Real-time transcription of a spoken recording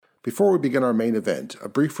Before we begin our main event, a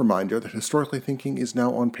brief reminder that Historically Thinking is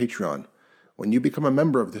now on Patreon. When you become a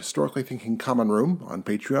member of the Historically Thinking Common Room on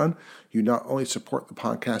Patreon, you not only support the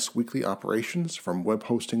podcast's weekly operations, from web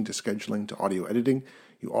hosting to scheduling to audio editing,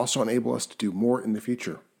 you also enable us to do more in the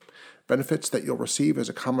future. Benefits that you'll receive as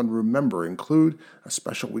a Common Room member include a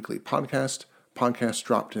special weekly podcast, podcasts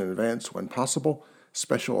dropped in advance when possible,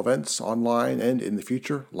 special events online and in the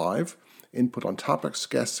future, live, input on topics,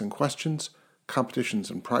 guests, and questions,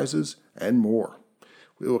 competitions and prizes, and more.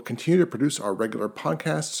 We will continue to produce our regular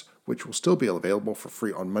podcasts, which will still be available for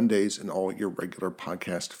free on Mondays in all your regular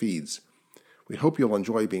podcast feeds. We hope you'll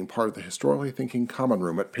enjoy being part of the Historically Thinking Common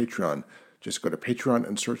Room at Patreon. Just go to Patreon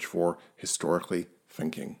and search for Historically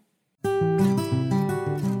Thinking.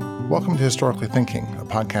 Welcome to Historically Thinking, a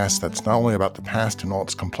podcast that's not only about the past and all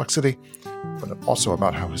its complexity, but also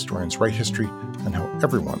about how historians write history and how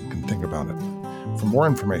everyone can think about it. For more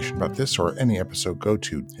information about this or any episode, go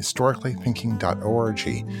to historicallythinking.org,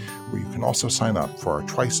 where you can also sign up for our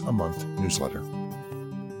twice-a-month newsletter.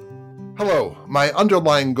 Hello, my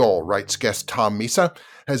underlying goal, writes guest Tom Misa,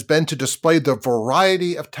 has been to display the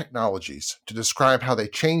variety of technologies, to describe how they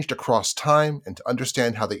changed across time, and to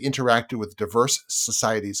understand how they interacted with diverse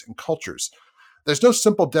societies and cultures. There's no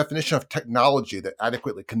simple definition of technology that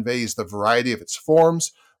adequately conveys the variety of its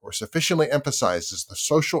forms or sufficiently emphasizes the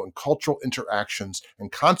social and cultural interactions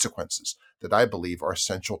and consequences that I believe are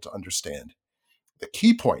essential to understand. The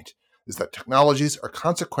key point is that technologies are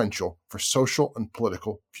consequential for social and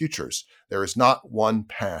political futures. There is not one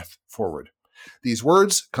path forward. These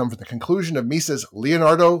words come from the conclusion of Misa's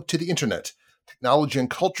Leonardo to the Internet, Technology and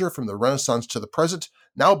Culture from the Renaissance to the Present,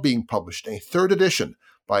 now being published in a third edition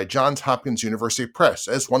by Johns Hopkins University Press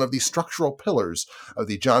as one of the structural pillars of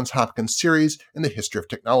the Johns Hopkins series in the history of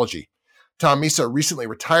technology. Tom Misa recently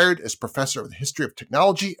retired as professor of the history of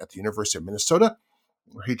technology at the University of Minnesota,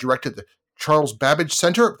 where he directed the Charles Babbage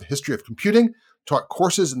Center of the History of Computing, taught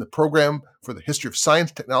courses in the program for the history of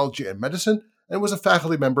science, technology, and medicine, and was a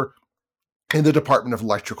faculty member in the Department of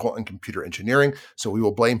Electrical and Computer Engineering, so we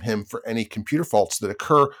will blame him for any computer faults that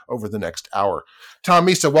occur over the next hour. Tom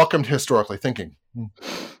Misa, welcome to Historically Thinking.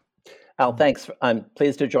 Al, thanks. I'm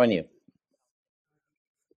pleased to join you.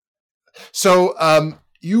 So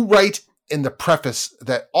you write in the preface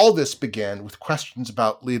that all this began with questions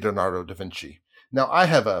about Leonardo da Vinci. Now, I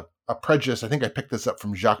have a prejudice, I think I picked this up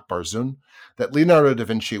from Jacques Barzun, that Leonardo da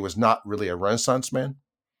Vinci was not really a Renaissance man.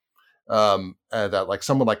 That like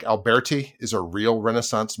someone like Alberti is a real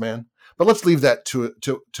Renaissance man. But let's leave that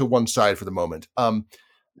to one side for the moment.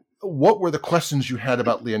 What were the questions you had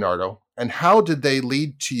about Leonardo, and how did they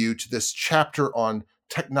lead to you to this chapter on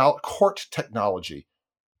court technology?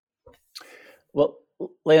 Well,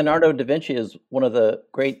 Leonardo da Vinci is one of the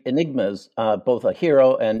great enigmas, both a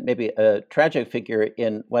hero and maybe a tragic figure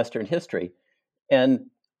in Western history.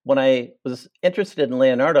 And when I was interested in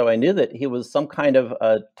Leonardo, I knew that he was some kind of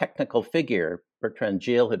a technical figure. Bertrand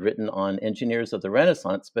Gilles had written on engineers of the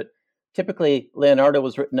Renaissance, but typically Leonardo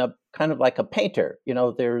was written up kind of like a painter. You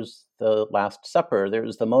know, there's the Last Supper,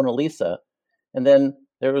 there's the Mona Lisa. And then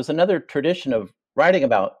there was another tradition of writing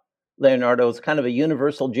about Leonardo as kind of a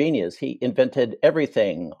universal genius. He invented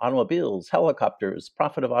everything, automobiles, helicopters,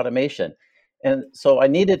 prophet of automation. And so I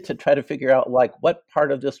needed to try to figure out like what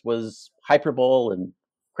part of this was hyperbole and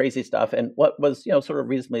crazy stuff and what was, sort of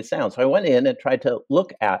reasonably sound. So I went in and tried to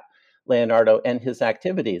look at Leonardo and his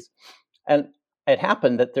activities. And it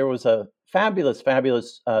happened that there was a fabulous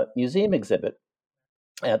museum exhibit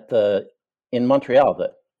in Montreal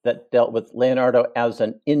that dealt with Leonardo as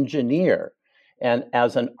an engineer and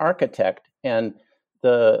as an architect. And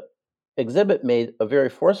the exhibit made a very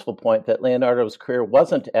forceful point that Leonardo's career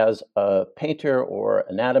wasn't as a painter or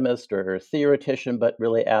anatomist or theoretician, but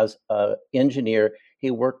really as an engineer. He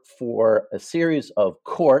worked for a series of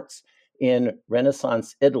courts in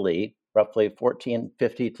Renaissance Italy, roughly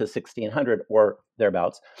 1450 to 1600 or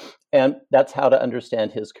thereabouts. And that's how to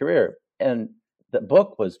understand his career. And the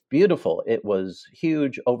book was beautiful. It was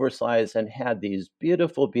huge, oversized, and had these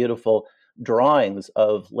beautiful, beautiful drawings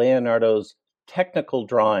of Leonardo's technical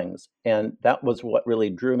drawings. And that was what really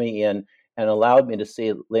drew me in and allowed me to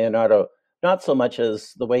see Leonardo not so much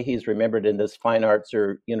as the way he's remembered in this fine arts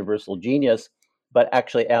or universal genius, but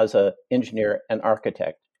actually as an engineer and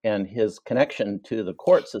architect. And his connection to the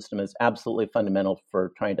court system is absolutely fundamental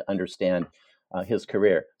for trying to understand his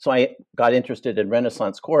career. So I got interested in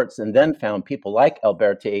Renaissance courts and then found people like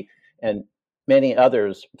Alberti and many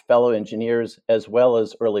others, fellow engineers, as well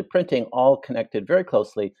as early printing, all connected very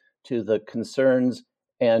closely to the concerns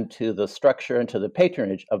and to the structure and to the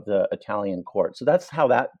patronage of the Italian court. So that's how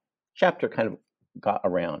that chapter kind of got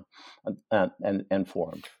around and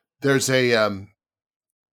formed. There's a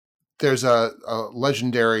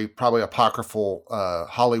legendary, probably apocryphal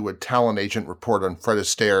Hollywood talent agent report on Fred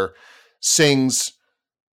Astaire. Sings,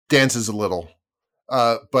 dances a little.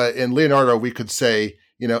 But in Leonardo, we could say,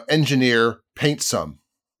 engineer, paint some.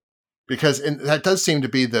 Because that does seem to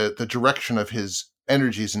be the direction of his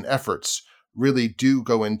energies and efforts, really do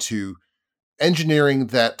go into engineering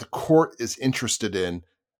that the court is interested in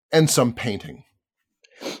and some painting.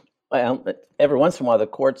 Well, every once in a while, the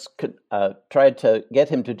courts could tried to get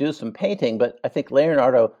him to do some painting, but I think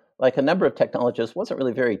Leonardo, like a number of technologists, wasn't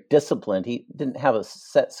really very disciplined. He didn't have a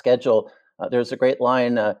set schedule. There's a great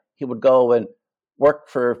line. He would go and work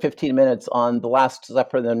for 15 minutes on The Last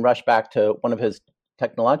Supper, and then rush back to one of his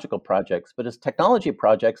technological projects. But his technology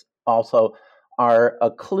projects also are a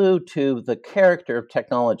clue to the character of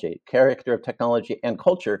technology and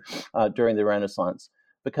culture during the Renaissance,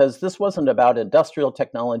 because this wasn't about industrial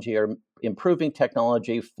technology or improving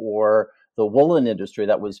technology for the woolen industry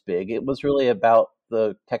that was big. It was really about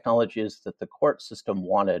the technologies that the court system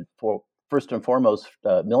wanted for, first and foremost,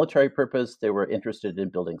 military purpose. They were interested in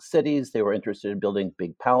building cities. They were interested in building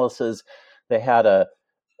big palaces. They had a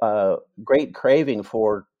great craving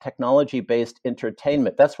for technology-based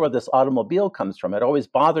entertainment. That's where this automobile comes from. It always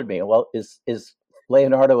bothered me. Well, is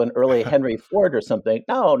Leonardo an early Henry Ford or something?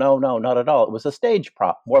 No, not at all. It was a stage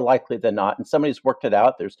prop, more likely than not. And somebody's worked it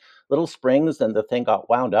out. There's little springs, and the thing got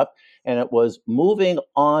wound up, and it was moving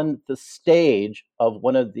on the stage of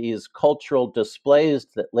one of these cultural displays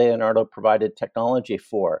that Leonardo provided technology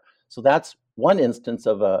for. So that's one instance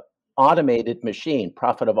of a automated machine,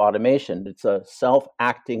 profit of automation. It's a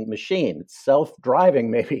self-acting machine. It's self-driving,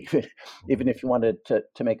 maybe, even if you wanted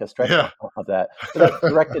to make a stretch of that. But that's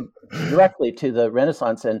directed directly to the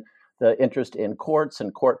Renaissance and the interest in courts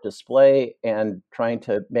and court display, and trying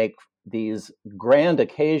to make these grand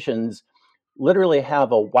occasions literally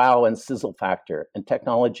have a wow and sizzle factor. And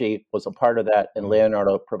technology was a part of that, and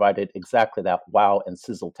Leonardo provided exactly that wow and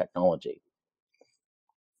sizzle technology.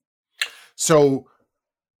 So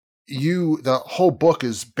the whole book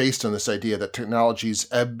is based on this idea that technologies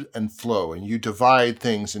ebb and flow, and you divide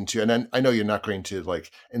things into, and I know you're not going to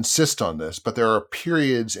insist on this, but there are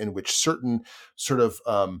periods in which certain sort of,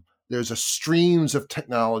 there's a streams of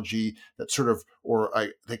technology that sort of,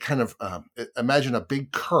 they kind of imagine a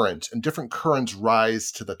big current, and different currents rise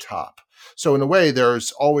to the top. So in a way,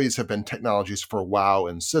 there's always have been technologies for wow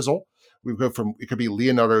and sizzle. It could be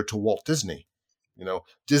Leonardo to Walt Disney.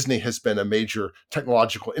 Disney has been a major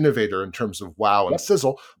technological innovator in terms of wow and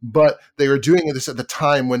sizzle, but they were doing this at the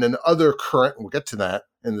time when another current, and we'll get to that,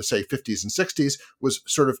 in the, say, 50s and 60s, was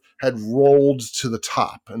sort of had rolled to the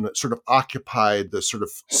top and sort of occupied the sort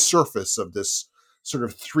of surface of this sort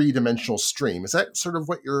of three-dimensional stream. Is that sort of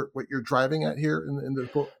what you're driving at here in the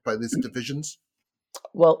book by these divisions?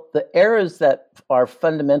 Well, the eras that are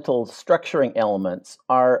fundamental structuring elements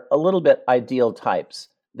are a little bit ideal types.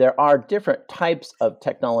 There are different types of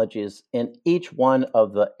technologies in each one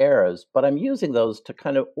of the eras, but I'm using those to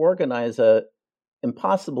kind of organize a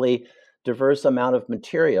impossibly diverse amount of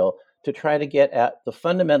material to try to get at the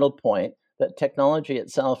fundamental point that technology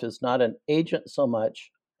itself is not an agent so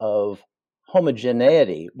much of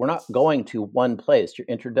homogeneity. We're not going to one place. Your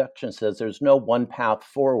introduction says there's no one path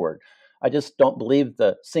forward. I just don't believe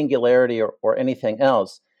the singularity or anything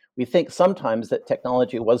else. We think sometimes that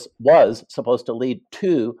technology was supposed to lead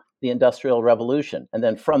to the Industrial Revolution, and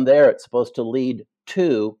then from there it's supposed to lead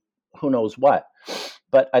to who knows what.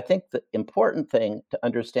 But I think the important thing to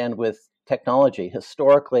understand with technology,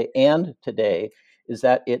 historically and today, is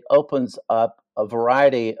that it opens up a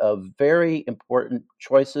variety of very important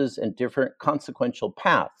choices and different consequential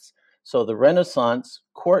paths. So the Renaissance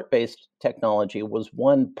court-based technology was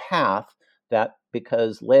one path that,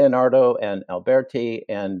 because Leonardo and Alberti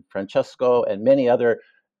and Francesco and many other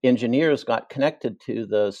engineers got connected to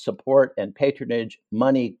the support and patronage,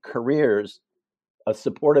 money, careers, a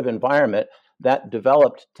supportive environment, that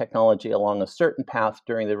developed technology along a certain path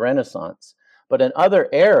during the Renaissance. But in other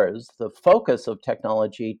eras, the focus of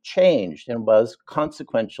technology changed and was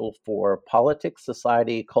consequential for politics,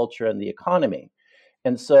 society, culture, and the economy.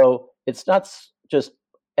 And so it's not just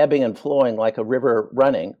ebbing and flowing like a river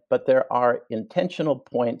running, but there are intentional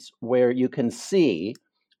points where you can see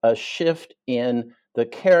a shift in the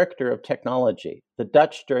character of technology. The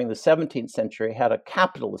Dutch during the 17th century had a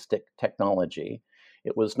capitalistic technology.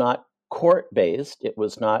 It was not court-based, it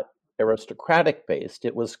was not aristocratic-based,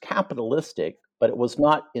 it was capitalistic, but it was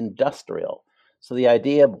not industrial. So the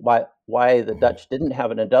idea of why the Dutch didn't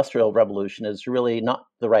have an industrial revolution is really not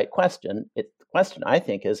the right question. The question, I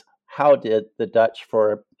think, is how did the Dutch,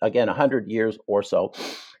 for, again, 100 years or so,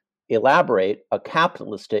 elaborate a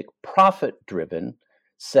capitalistic, profit-driven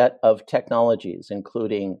set of technologies,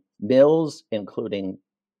 including mills, including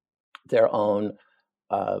their own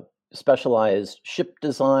specialized ship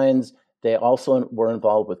designs. They also were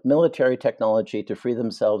involved with military technology to free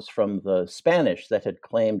themselves from the Spanish that had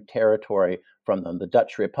claimed territory from them. The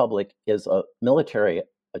Dutch Republic is a military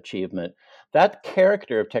achievement. That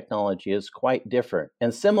character of technology is quite different.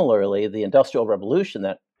 And similarly, the Industrial Revolution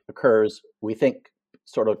that occurs, we think,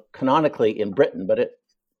 sort of canonically in Britain, but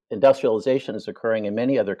industrialization is occurring in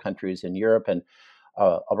many other countries in Europe and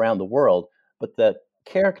around the world. But the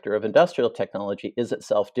character of industrial technology is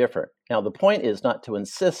itself different. Now, the point is not to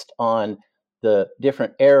insist on the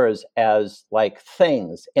different eras as like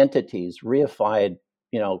things, entities, reified,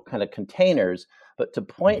 kind of containers, but to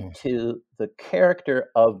point to the character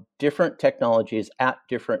of different technologies at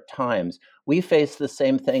different times. We face the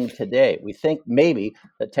same thing today. We think maybe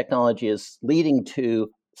that technology is leading to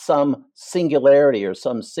some singularity or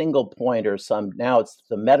some single point or now it's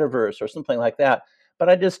the metaverse or something like that. But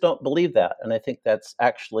I just don't believe that. And I think that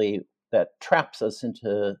traps us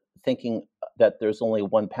into thinking that there's only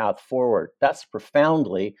one path forward. That's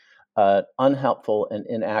profoundly unhelpful and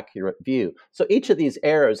inaccurate view. So each of these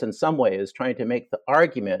eras in some way is trying to make the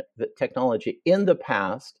argument that technology in the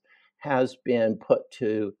past has been put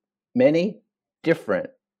to many different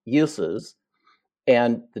uses.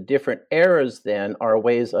 And the different eras then are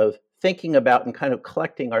ways of thinking about and kind of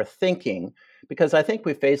collecting our thinking, because I think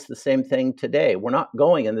we face the same thing today. We're not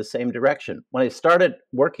going in the same direction. When I started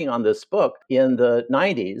working on this book in the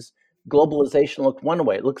 90s, globalization looked one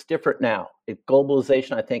way. It looks different now.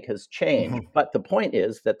 Globalization, I think, has changed. But the point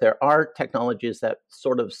is that there are technologies that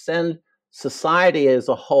sort of send society as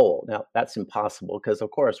a whole. Now, that's impossible because, of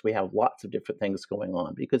course, we have lots of different things going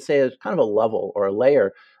on. But you could say there's kind of a level or a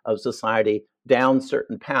layer of society down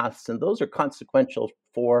certain paths, and those are consequential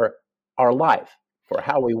for our life, for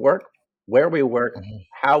how we work, where we work,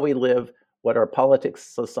 how we live, what our politics,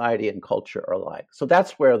 society, and culture are like. So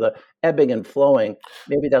that's where the ebbing and flowing,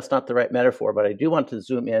 maybe that's not the right metaphor, but I do want to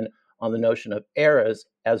zoom in on the notion of eras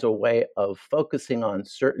as a way of focusing on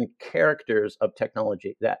certain characters of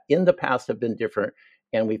technology that in the past have been different,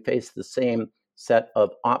 and we face the same set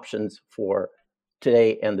of options for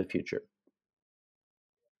today and the future.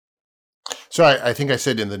 So I think I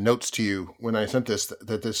said in the notes to you when I sent this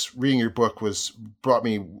that this reading your book brought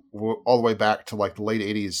me all the way back to like the late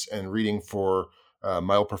 80s and reading for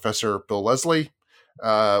my old professor, Bill Leslie.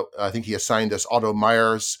 I think he assigned us Otto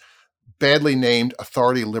Meyer's badly named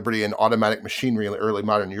Authority, Liberty, and Automatic Machinery in early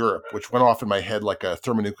modern Europe, which went off in my head like a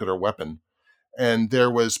thermonuclear weapon. And there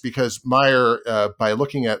was, because Meyer, by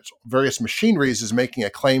looking at various machineries, is making a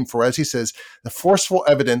claim for, as he says, the forceful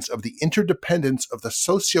evidence of the interdependence of the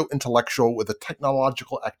socio-intellectual with the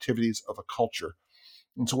technological activities of a culture.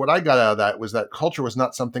 And so what I got out of that was that culture was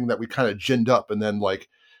not something that we kind of ginned up and then like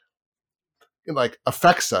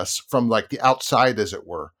affects us from like the outside, as it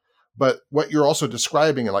were. But what you're also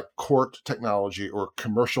describing in like court technology or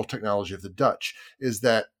commercial technology of the Dutch is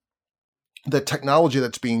that the technology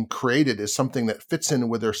that's being created is something that fits in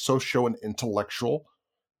with their socio and intellectual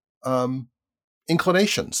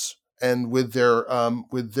inclinations and with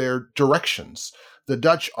their directions. The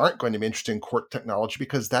Dutch aren't going to be interested in court technology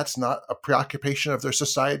because that's not a preoccupation of their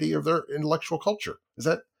society or their intellectual culture. Is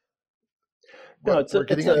that No,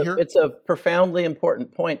 it's a profoundly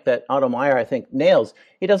important point that Otto Meyer, I think, nails.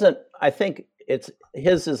 He doesn't. I think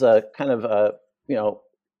his is a kind of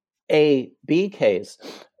A-B case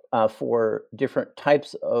for different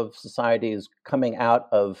types of societies coming out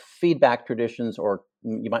of feedback traditions, or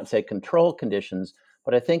you might say control conditions.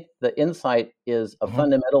 But I think the insight is a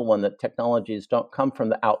fundamental one, that technologies don't come from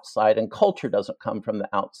the outside and culture doesn't come from the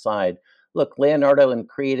outside. Look, Leonardo, in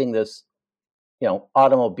creating this,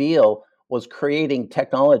 automobile, was creating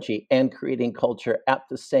technology and creating culture at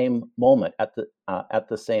the same moment, at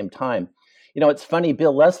the same time. It's funny,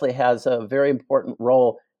 Bill Leslie has a very important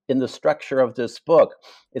role in the structure of this book.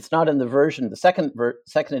 It's not in the version, the second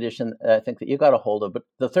edition, I think, that you got a hold of, but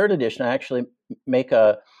the third edition, I actually make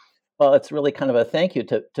it's really kind of a thank you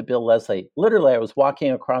to Bill Leslie. Literally, I was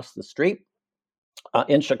walking across the street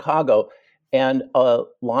in Chicago, and a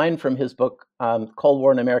line from his book, Cold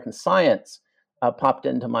War and American Science, popped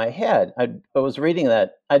into my head. I was reading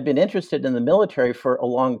that. I'd been interested in the military for a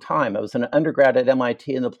long time. I was an undergrad at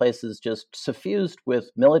MIT, and the place is just suffused with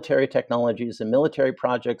military technologies and military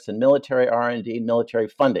projects and military R&D, military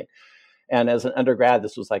funding. And as an undergrad,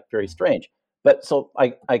 this was like very strange. But so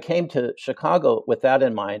I came to Chicago with that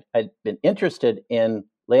in mind. I'd been interested in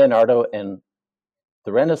Leonardo and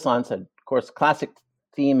the Renaissance. And of course, classic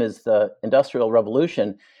theme is the Industrial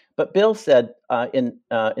Revolution. But Bill said in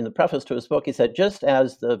the preface to his book, he said, just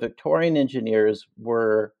as the Victorian engineers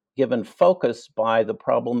were given focus by the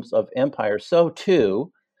problems of empire, so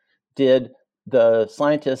too did the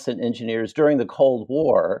scientists and engineers during the Cold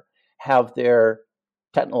War have their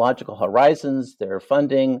technological horizons, their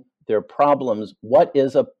funding, their problems. What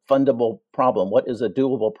is a fundable problem? What is a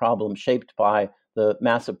doable problem shaped by the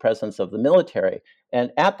massive presence of the military?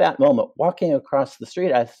 And at that moment, walking across the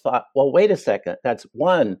street, I thought, well, wait a second. That's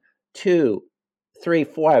 1, 2, 3,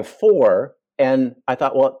 4. I have 4. And I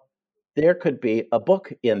thought, well, there could be a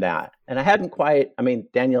book in that. And I hadn't quite,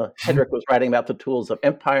 Daniel Hedrick was writing about the tools of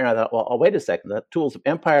empire. And I thought, well, wait a second. The tools of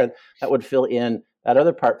empire, that would fill in that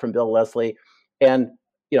other part from Bill Leslie. And,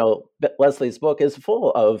 Leslie's book is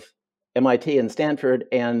full of MIT and Stanford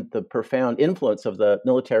and the profound influence of the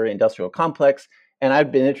military industrial complex. And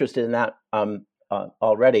I've been interested in that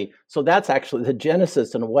already. So that's actually the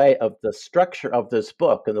genesis, in a way, of the structure of this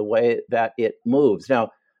book and the way that it moves.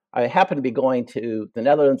 Now, I happened to be going to the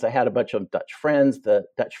Netherlands. I had a bunch of Dutch friends. The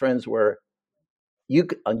Dutch friends were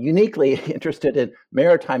uniquely interested in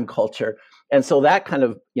maritime culture. And so that kind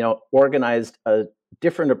of, organized a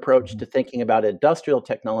different approach to thinking about industrial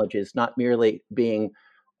technologies, not merely being,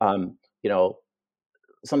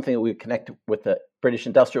 something that we connect with the British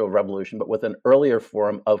Industrial Revolution, but with an earlier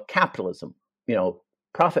form of capitalism,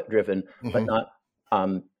 profit-driven, but not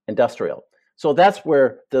industrial. So that's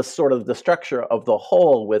where the structure of the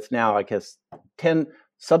whole, with now, I guess, 10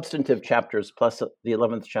 substantive chapters plus the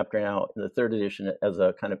 11th chapter now in the third edition as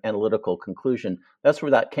a kind of analytical conclusion. That's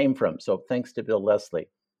where that came from. So thanks to Bill Leslie.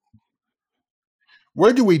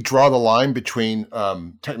 Where do we draw the line between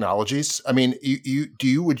technologies? I mean,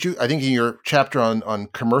 I think in your chapter on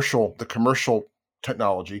the commercial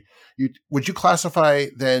technology, would you classify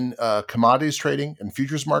then commodities trading and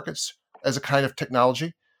futures markets as a kind of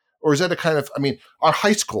technology? Or is that a kind of, are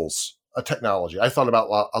high schools a technology? I thought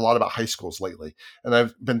about a lot about high schools lately, and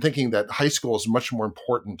I've been thinking that high school is much more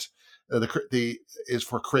important is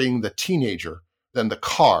for creating the teenager than the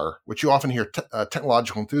car, which you often hear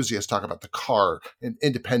technological enthusiasts talk about the car and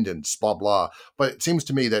independence, blah, blah. But it seems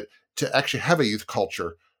to me that to actually have a youth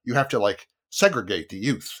culture, you have to segregate the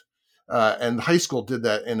youth. And high school did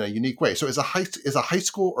that in a unique way. So is a high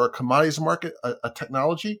school or a commodities market a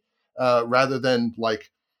technology rather than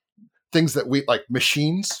things that we like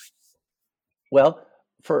machines? Well,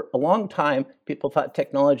 for a long time, people thought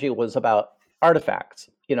technology was about artifacts,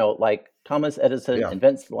 like Thomas Edison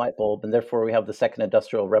invents the light bulb, and therefore we have the second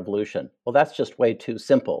industrial revolution. Well, that's just way too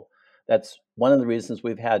simple. That's one of the reasons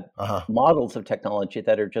we've had models of technology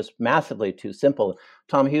that are just massively too simple.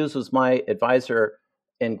 Tom Hughes was my advisor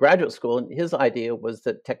in graduate school, and his idea was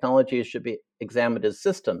that technology should be examined as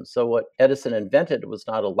systems. So what Edison invented was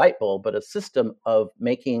not a light bulb, but a system of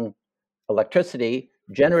making electricity,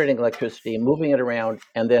 generating electricity, moving it around,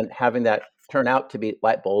 and then having that turn out to be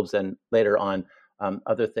light bulbs and later on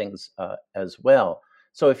other things as well.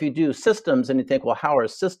 So if you do systems and you think, well, how are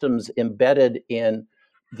systems embedded in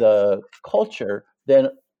the culture, then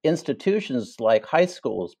institutions like high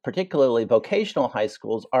schools, particularly vocational high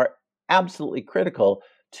schools, are absolutely critical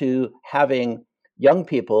to having young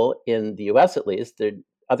people, in the US at least, there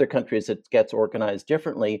other countries it gets organized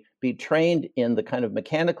differently, be trained in the kind of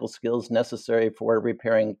mechanical skills necessary for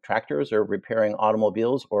repairing tractors or repairing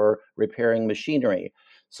automobiles or repairing machinery.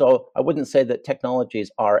 So I wouldn't say that technologies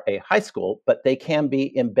are a high school, but they can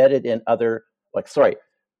be embedded in other,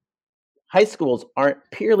 high schools aren't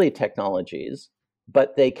purely technologies,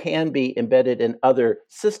 but they can be embedded in other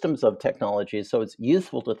systems of technology. So it's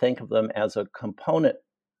useful to think of them as a component,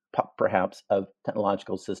 perhaps, of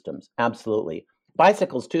technological systems. Absolutely.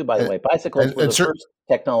 Bicycles too, by the way. Bicycles were the first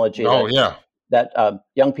technology that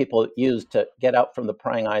young people used to get out from the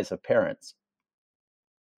prying eyes of parents.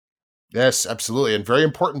 Yes, absolutely. And very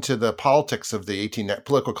important to the politics of the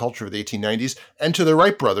political culture of the 1890s, and to the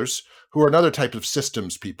Wright brothers, who are another type of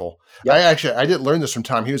systems people. Yep. I didn't learn this from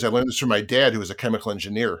Tom Hughes. I learned this from my dad, who was a chemical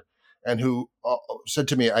engineer, and who said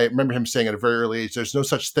to me, I remember him saying at a very early age, there's no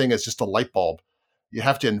such thing as just a light bulb. You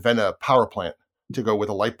have to invent a power plant to go with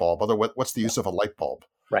a light bulb. Otherwise, what's the use of a light bulb?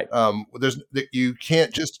 Right. You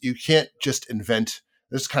can't just invent.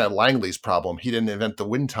 This is kind of Langley's problem. He didn't invent the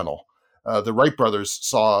wind tunnel. The Wright brothers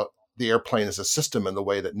saw the airplane as a system in the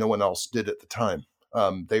way that no one else did at the time.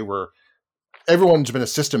 Everyone's been a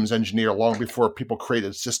systems engineer long before people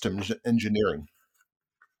created systems engineering.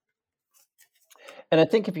 And I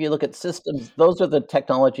think if you look at systems, those are the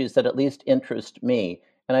technologies that at least interest me.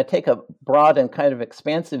 And I take a broad and kind of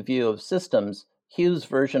expansive view of systems. Hughes'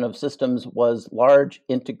 version of systems was large,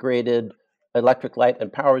 integrated, electric light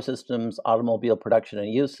and power systems, automobile production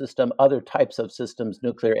and use system, other types of systems,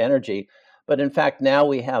 nuclear energy. But in fact, now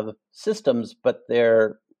we have systems, but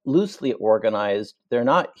they're loosely organized. They're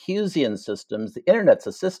not Hughesian systems. The internet's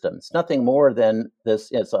a system. It's nothing more than this.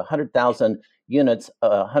 It's 100,000 units,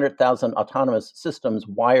 100,000 autonomous systems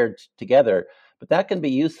wired together. But that can be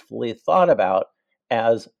usefully thought about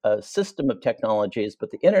as a system of technologies. But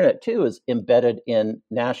the internet, too, is embedded in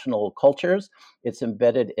national cultures. It's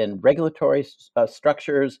embedded in regulatory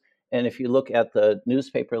structures. And if you look at the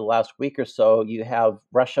newspaper the last week or so, you have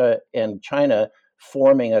Russia and China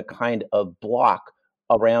forming a kind of block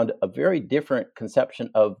around a very different conception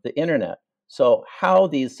of the internet. So how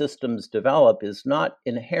these systems develop is not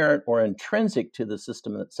inherent or intrinsic to the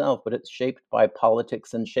system itself, but it's shaped by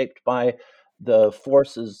politics and shaped by the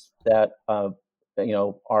forces that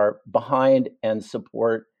are behind and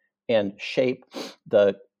support and shape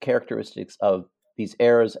the characteristics of these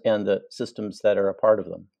eras and the systems that are a part of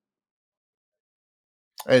them.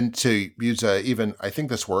 And to use I think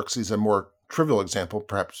this works, is a more trivial example,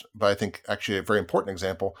 perhaps, but I think actually a very important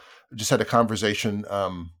example. I just had a conversation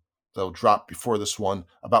that'll drop before this one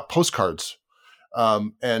about postcards.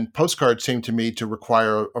 And postcards seem to me to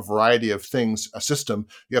require a variety of things, a system.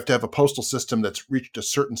 You have to have a postal system that's reached a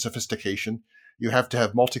certain sophistication. You have to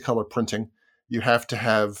have multicolor printing. You have to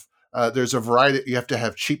have, there's a variety, you have to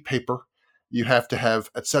have cheap paper. You have to have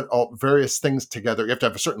set all various things together. You have to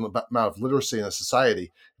have a certain amount of literacy in a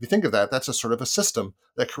society. If you think of that, that's a sort of a system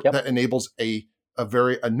that that enables a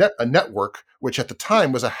network, which at the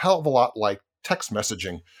time was a hell of a lot like text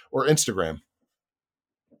messaging or Instagram.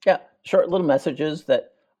 Yeah, short little messages that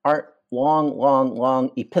aren't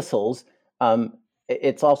long epistles.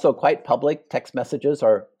 It's also quite public. Text messages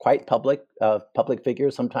are quite public. Public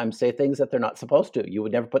figures sometimes say things that they're not supposed to. You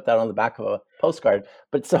would never put that on the back of a postcard.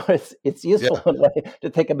 But so it's useful in a way to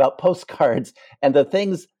think about postcards and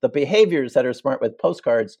the behaviors that are smart with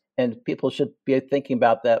postcards. And people should be thinking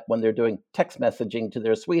about that when they're doing text messaging to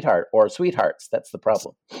their sweetheart or sweethearts. That's the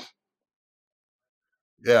problem.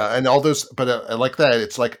 Yeah, and all those, but I like that.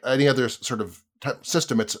 It's like any other sort of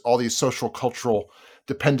system. It's all these social, cultural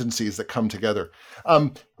dependencies that come together.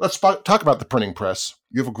 Let's talk about the printing press.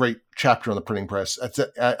 You have a great chapter on the printing press.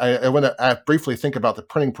 I want to briefly think about the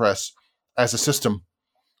printing press as a system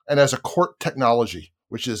and as a court technology,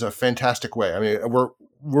 which is a fantastic way. I mean,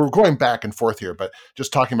 we're going back and forth here, but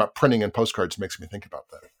just talking about printing and postcards makes me think about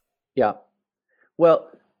that. Yeah.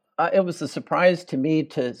 Well, it was a surprise to me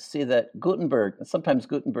to see that Johann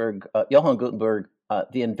Gutenberg,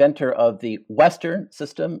 the inventor of the Western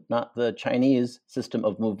system, not the Chinese system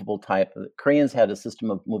of movable type. The Koreans had a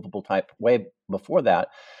system of movable type way before that.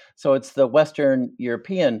 So it's the Western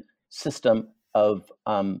European system of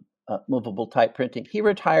movable type printing. He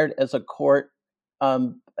retired as a court.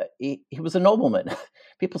 He was a nobleman.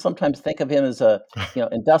 People sometimes think of him as a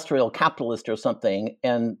industrial capitalist or something,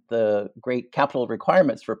 and the great capital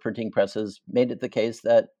requirements for printing presses made it the case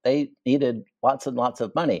that they needed lots and lots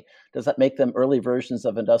of money. Does that make them early versions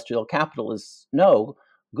of industrial capitalists? No.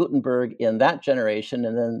 Gutenberg in that generation,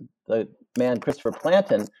 and then the man Christopher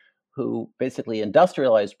Plantin, who basically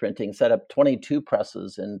industrialized printing, set up 22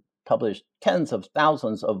 presses and published tens of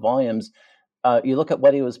thousands of volumes. You look at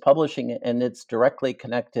what he was publishing, and it's directly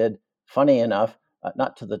connected, funny enough,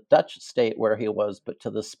 not to the Dutch state where he was, but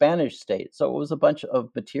to the Spanish state. So it was a bunch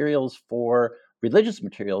of religious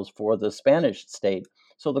materials for the Spanish state.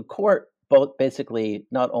 So the court both basically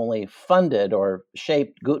not only funded or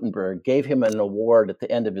shaped Gutenberg, gave him an award at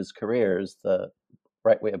the end of his career, is the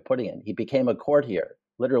right way of putting it. He became a courtier,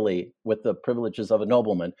 literally with the privileges of a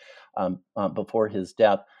nobleman before his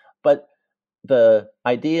death. But the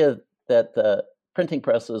idea that the printing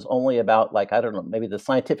press is only about, maybe the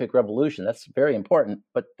scientific revolution. That's very important,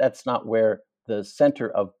 but that's not where the center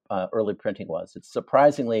of early printing was. It's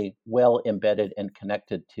surprisingly well embedded and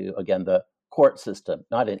connected to, again, the court system,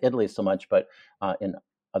 not in Italy so much, but in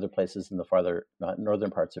other places in the farther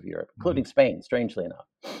northern parts of Europe, including Spain, strangely enough.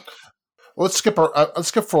 Well, let's skip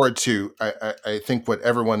forward to, I think, what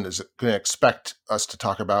everyone is going to expect us to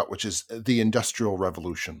talk about, which is the Industrial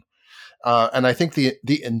Revolution. And I think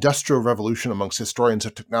the Industrial Revolution amongst historians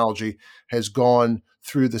of technology has gone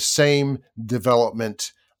through the same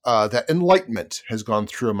development that Enlightenment has gone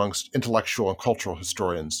through amongst intellectual and cultural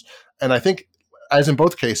historians. And I think, as in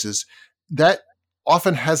both cases, that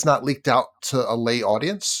often has not leaked out to a lay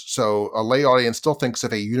audience. So a lay audience still thinks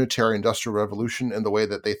of a unitary Industrial Revolution in the way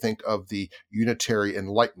that they think of the unitary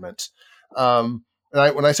Enlightenment. And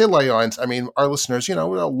when I say lay audience, I mean our listeners,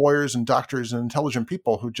 lawyers and doctors and intelligent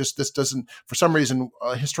people who this doesn't, for some reason,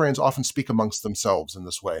 historians often speak amongst themselves in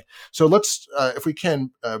this way. So let's, if we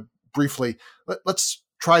can, briefly, let's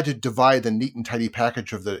try to divide the neat and tidy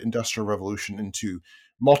package of the Industrial Revolution into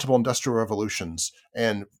multiple industrial revolutions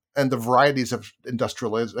and the varieties of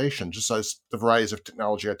industrialization, just as the varieties of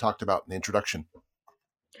technology I talked about in the introduction.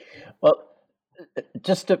 Well,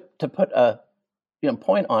 just to put a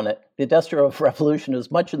point on it, the Industrial Revolution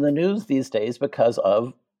is much in the news these days because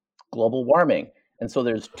of global warming. And so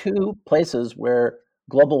there's two places where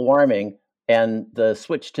global warming and the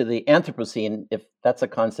switch to the Anthropocene, if that's a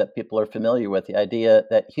concept people are familiar with, the idea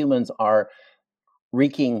that humans are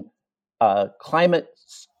wreaking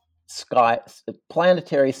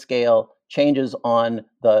planetary scale changes on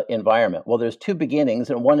the environment. Well, there's two beginnings,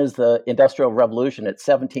 and one is the Industrial Revolution at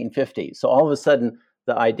 1750. So all of a sudden,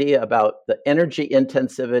 the idea about the energy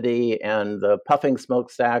intensivity and the puffing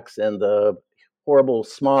smokestacks and the horrible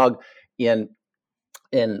smog in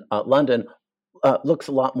London looks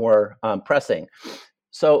a lot more pressing.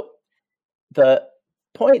 So the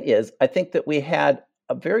point is, I think that we had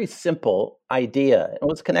a very simple idea. It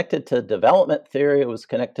was connected to development theory. It was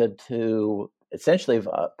connected to essentially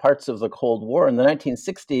parts of the Cold War. In the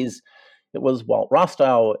 1960s, it was Walt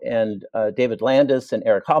Rostow and David Landis and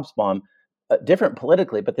Eric Hobsbawm, different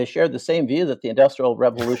politically, but they shared the same view that the Industrial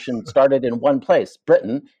Revolution started in one place,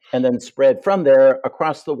 Britain, and then spread from there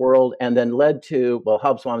across the world, and then led to, well,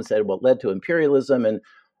 Hobsbawm said, well, it led to imperialism, and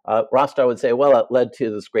Rostow would say, well, it led to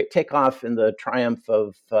this great takeoff and the triumph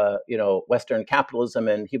of Western capitalism,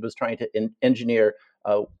 and he was trying to engineer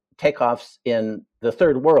takeoffs in the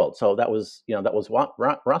third world. So that was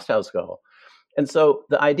Rostow's goal. And so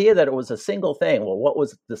the idea that it was a single thing, well, what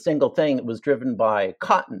was the single thing? It was driven by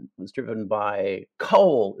cotton, it was driven by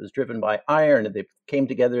coal, it was driven by iron, and they came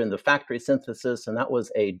together in the factory synthesis, and that was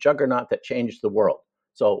a juggernaut that changed the world.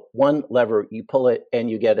 So one lever, you pull it, and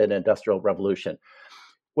you get an industrial revolution.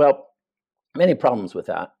 Well, many problems with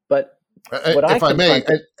that, but we've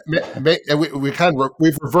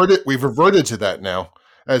reverted to that now,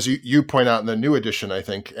 as you point out in the new edition, I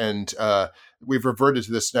think, and we've reverted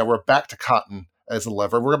to this now. We're back to cotton as a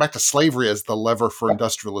lever. We're back to slavery as the lever for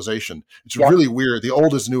industrialization. It's really weird. The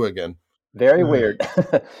old is new again. Very weird.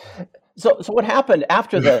 So what happened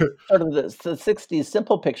after the sort of the 60s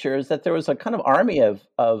simple picture is that there was a kind of army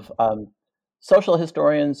of social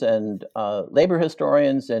historians and labor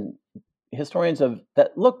historians and historians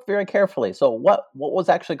that looked very carefully. So what was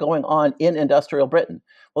actually going on in industrial Britain?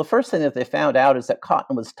 Well, the first thing that they found out is that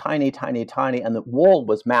cotton was tiny, tiny, tiny, and the wool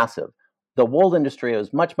was massive. The wool industry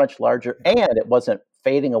was much, much larger, and it wasn't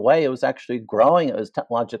fading away. It was actually growing. It was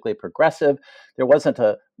technologically progressive. There wasn't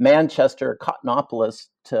a Manchester Cottonopolis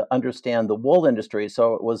to understand the wool industry,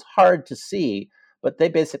 so it was hard to see. But they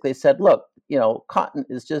basically said, look, cotton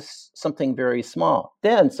is just something very small.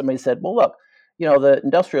 Then somebody said, well, look, the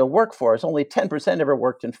industrial workforce, only 10% ever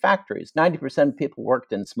worked in factories. 90% of people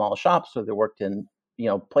worked in small shops, or they worked in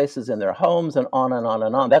places in their homes, and on and on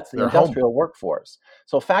and on. That's the industrial workforce.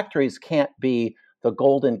 So factories can't be the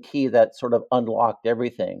golden key that sort of unlocked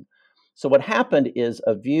everything. So what happened is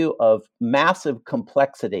a view of massive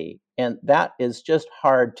complexity, and that is just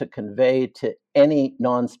hard to convey to any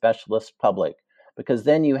non-specialist public, because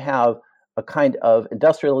then you have a kind of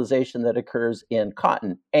industrialization that occurs in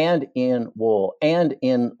cotton and in wool and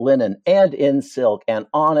in linen and in silk and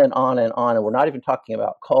on and on and on. And we're not even talking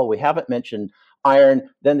about coal. We haven't mentioned iron.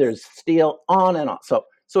 Then there's steel, on and on. So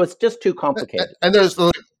it's just too complicated. And there's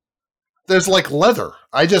like leather.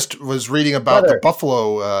 I just was reading about the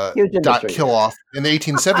buffalo kill off in the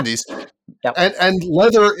 1870s. Yep. And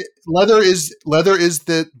leather is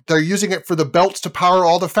they're using it for the belts to power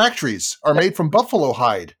all the factories are made from buffalo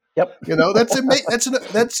hide. Yep.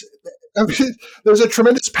 There's a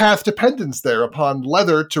tremendous path dependence there upon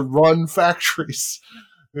leather to run factories.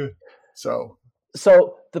 So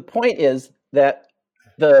the point is that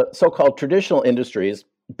the so-called traditional industries,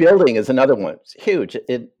 building is another one. It's huge.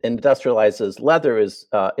 It industrializes. Leather is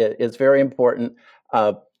very important,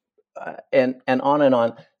 and on and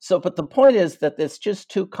on. So, but the point is that it's just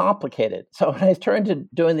too complicated. So when I turned to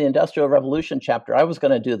doing the Industrial Revolution chapter, I was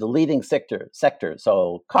going to do the leading sectors.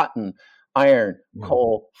 So cotton, iron,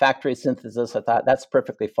 coal, factory synthesis. I thought that's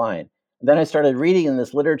perfectly fine. And then I started reading in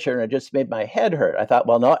this literature, and it just made my head hurt. I thought,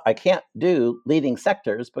 well, no, I can't do leading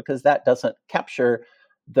sectors because that doesn't capture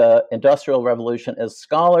the Industrial Revolution as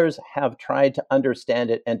scholars have tried to understand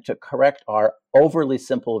it and to correct our overly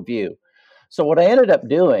simple view. So what I ended up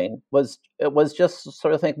doing was just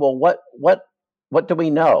sort of think, well, what do we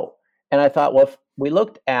know? And I thought, well, if we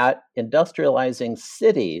looked at industrializing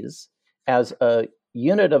cities as a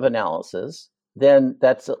unit of analysis, then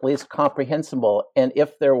that's at least comprehensible. And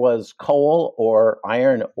if there was coal or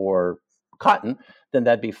iron or cotton, then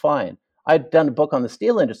that'd be fine. I'd done a book on the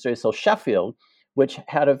steel industry, so Sheffield, which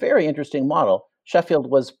had a very interesting model. Sheffield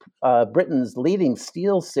was Britain's leading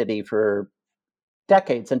steel city for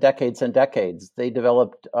decades and decades and decades. They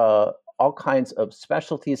developed all kinds of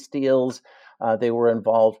specialty steels. They were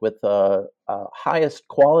involved with highest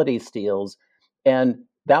quality steels. And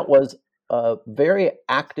that was a very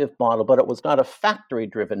active model, but it was not a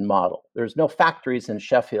factory-driven model. There's no factories in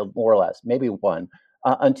Sheffield, more or less, maybe one,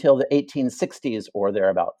 until the 1860s or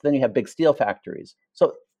thereabouts. Then you have big steel factories.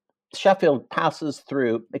 So Sheffield passes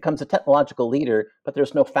through, becomes a technological leader, but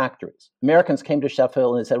there's no factories. Americans came to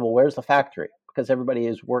Sheffield and they said, well, where's the factory? Because everybody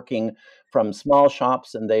is working from small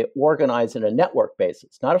shops and they organize in a network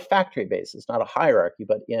basis, not a factory basis, not a hierarchy,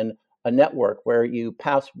 but in a network where you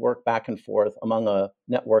pass work back and forth among a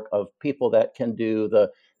network of people that can do the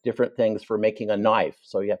different things for making a knife.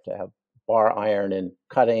 So you have to have bar iron and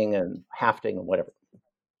cutting and hafting and whatever.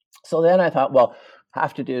 So then I thought, well, I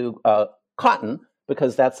have to do cotton,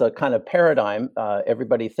 because that's a kind of paradigm.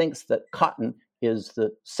 Everybody thinks that cotton is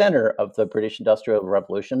the center of the British Industrial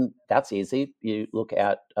Revolution. That's easy. You look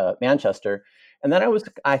at Manchester. And then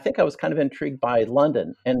I think I was kind of intrigued by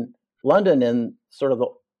London. And London, in sort of the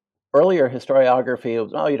earlier historiography,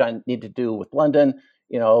 was, oh, you don't need to do with London.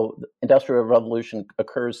 The Industrial Revolution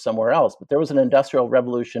occurs somewhere else. But there was an Industrial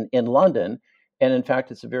Revolution in London. And in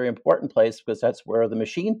fact, it's a very important place because that's where the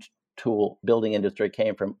machine tool building industry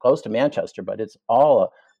came from. Close to Manchester, but it's all a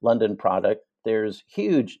London product. There's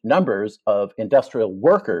huge numbers of industrial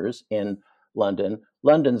workers in London.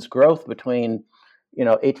 London's growth between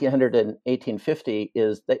 1800 and 1850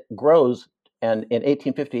 is that grows, and in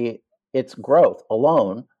 1850 its growth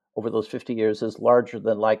alone over those 50 years is larger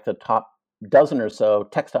than like the top dozen or so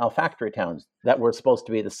textile factory towns that were supposed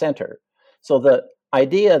to be the center. So the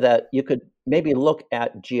idea that you could maybe look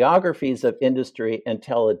at geographies of industry and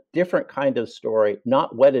tell a different kind of story,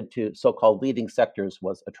 not wedded to so-called leading sectors,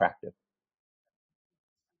 was attractive.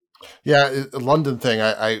 Yeah, the London thing,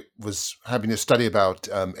 I was having a study about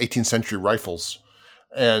 18th century rifles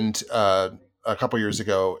and a couple years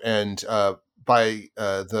ago. And by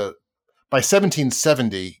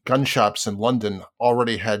 1770, gun shops in London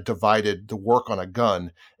already had divided the work on a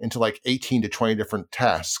gun into like 18 to 20 different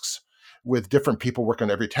tasks, with different people working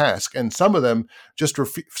on every task. And some of them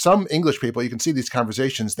some English people, you can see these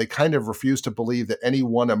conversations, they kind of refuse to believe that any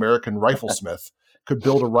one American riflesmith could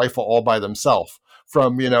build a rifle all by themselves,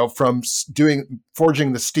 from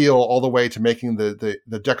forging the steel all the way to making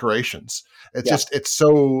the decorations. It's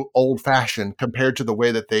so old fashioned compared to the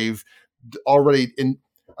way that they've already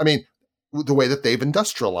the way that they've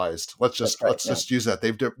industrialized. Let's just use that.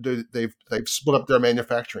 They've split up their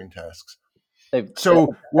manufacturing tasks.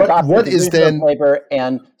 So what is then labor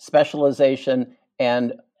and specialization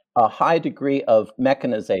and a high degree of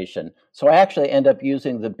mechanization? So I actually end up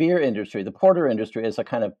using the beer industry, the porter industry, as a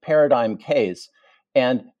kind of paradigm case.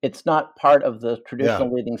 And it's not part of the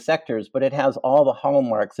traditional leading sectors, but it has all the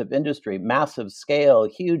hallmarks of industry: massive scale,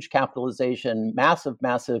 huge capitalization, massive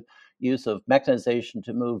use of mechanization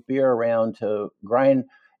to move beer around, to grind,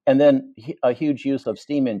 and then a huge use of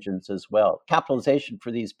steam engines as well. Capitalization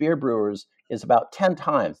for these beer brewers is about 10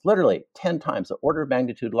 times, literally 10 times, an order of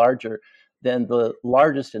magnitude larger than the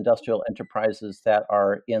largest industrial enterprises that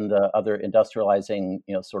are in the other industrializing,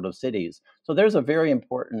 sort of cities. So there's a very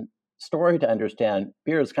important story to understand.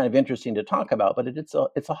 Beer is kind of interesting to talk about, but it's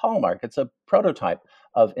a hallmark. It's a prototype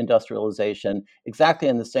of industrialization, exactly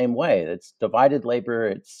in the same way. It's divided labor.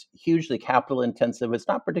 It's hugely capital intensive. It's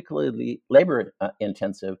not particularly labor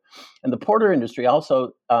intensive. And the porter industry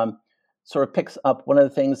also sort of picks up one of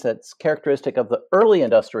the things that's characteristic of the early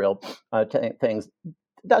industrial things.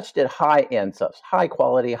 Dutch did high-end stuff, high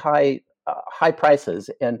quality, high prices,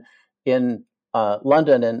 and in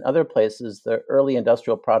London and other places, the early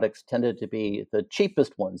industrial products tended to be the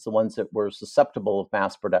cheapest ones, the ones that were susceptible of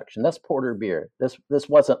mass production. That's porter beer. This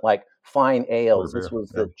wasn't like fine ales. This was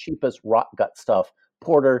the cheapest rot gut stuff.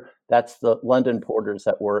 Porter, that's the London porters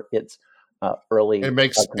that were its early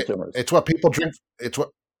consumers. It's what people drink.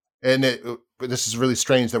 This is really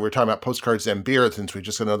strange that we're talking about postcards and beer, since we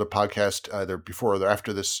just got another podcast either before or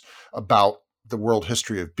after this about the world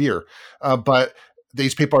history of beer. But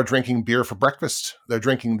these people are drinking beer for breakfast.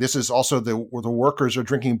 This is also the workers are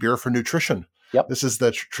drinking beer for nutrition. Yep. This is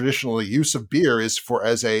the traditional use of beer is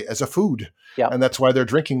as a food. Yep. And that's why they're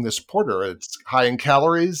drinking this porter. It's high in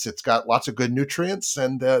calories. It's got lots of good nutrients,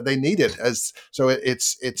 and they need it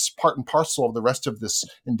it's part and parcel of the rest of this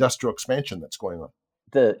industrial expansion that's going on.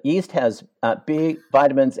 The yeast has B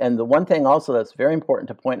vitamins, and the one thing also that's very important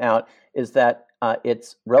to point out is that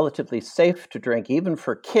it's relatively safe to drink, even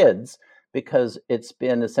for kids, because it's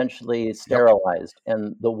been essentially sterilized,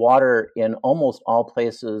 and the water in almost all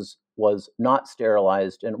places was not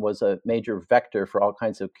sterilized and was a major vector for all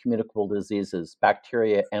kinds of communicable diseases,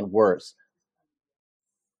 bacteria, and worse.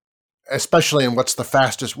 Especially in what's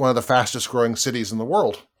one of the fastest growing cities in the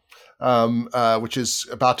world, which is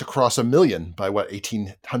about to cross 1 million by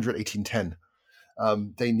 1800, 1810.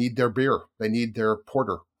 They need their beer. They need their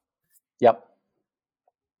porter. Yep.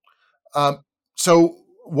 So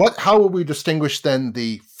how will we distinguish then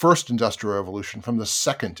the first industrial revolution from the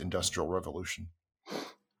second industrial revolution?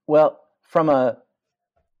 Well, from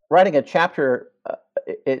writing a chapter,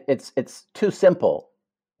 it's too simple,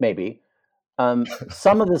 maybe.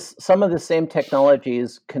 Some of the same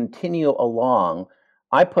technologies continue along.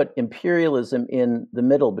 I put imperialism in the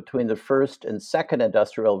middle between the first and second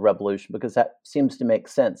industrial revolution because that seems to make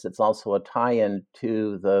sense. It's also a tie-in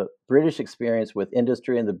to the British experience with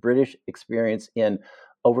industry and the British experience in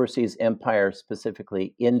overseas empire,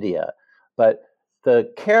 specifically India. But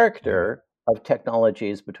the character of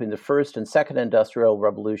technologies between the first and second industrial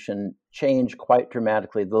revolution change quite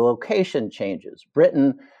dramatically. The location changes.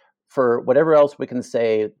 Britain, for whatever else we can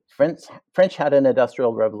say, French had an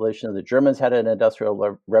industrial revolution, the Germans had an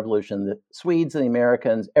industrial revolution, the Swedes and the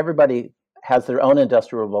Americans, everybody has their own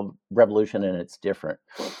industrial revolution, and it's different.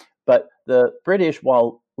 But the British,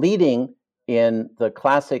 while leading in the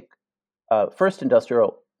classic first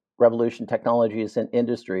industrial revolution technologies and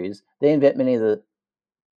industries, they invent many of the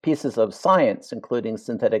pieces of science, including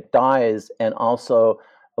synthetic dyes and also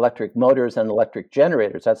electric motors and electric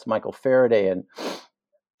generators. That's Michael Faraday.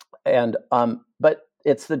 But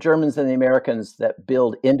it's the Germans and the Americans that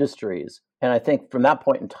build industries. And I think from that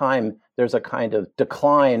point in time, there's a kind of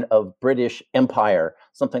decline of British empire,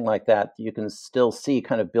 something like that. You can still see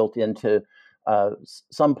kind of built into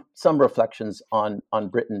some reflections on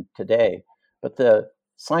Britain today. But the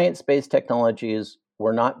science-based technologies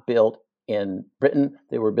were not built in Britain;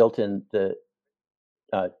 they were built in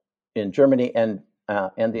Germany and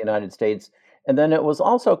the United States. And then it was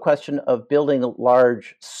also a question of building a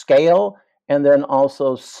large scale and then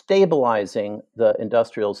also stabilizing the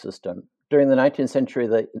industrial system. During the 19th century,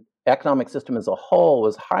 the economic system as a whole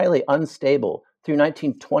was highly unstable. Through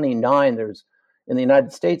 1929, in the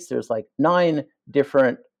United States, there's like 9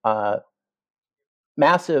 different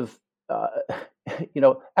massive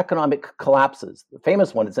economic collapses. The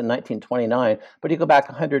famous one is in 1929, but you go back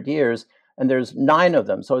 100 years, and there's 9 of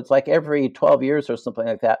them. So it's like every 12 years or something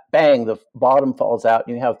like that, bang, the bottom falls out,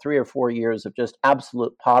 and you have 3 or 4 years of just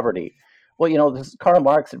absolute poverty. Well, this Karl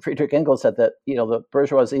Marx and Friedrich Engels said that, the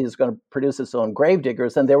bourgeoisie is going to produce its own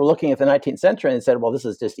gravediggers, and they were looking at the 19th century and they said, well, this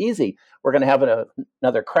is just easy. We're going to have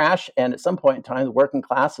another crash, and at some point in time, the working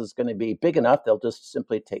class is going to be big enough, they'll just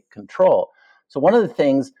simply take control. So one of the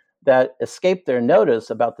things that escaped their notice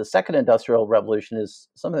about the second industrial revolution is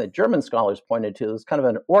something that German scholars pointed to as kind of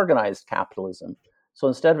an organized capitalism. So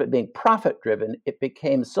instead of it being profit-driven, it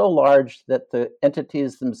became so large that the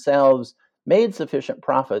entities themselves made sufficient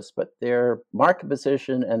profits, but their market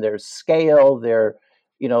position and their scale,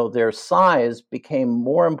 their size became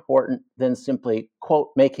more important than simply, quote,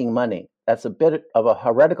 making money. That's a bit of a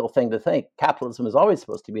heretical thing to think. Capitalism is always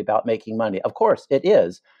supposed to be about making money. Of course, it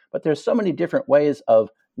is, but there's so many different ways of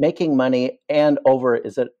making money, and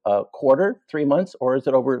is it a quarter, 3 months, or is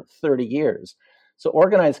it over 30 years? So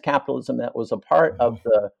organized capitalism that was a part of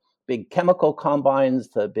the big chemical combines,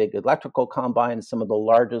 the big electrical combines, some of the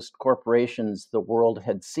largest corporations the world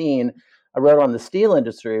had seen. I wrote on the steel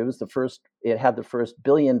industry. It had the first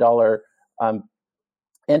billion-dollar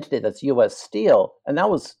entity, that's U.S. Steel. And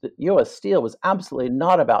U.S. Steel was absolutely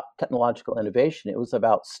not about technological innovation. It was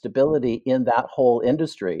about stability in that whole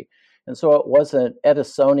industry. And so it wasn't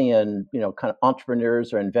Edisonian, kind of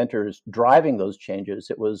entrepreneurs or inventors driving those changes.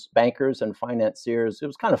 It was bankers and financiers. It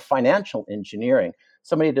was kind of financial engineering.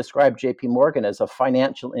 Somebody described J.P. Morgan as a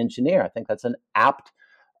financial engineer. I think that's an apt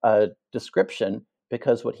description,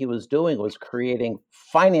 because what he was doing was creating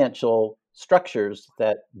financial structures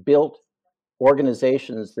that built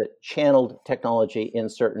organizations that channeled technology in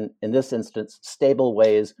this instance, stable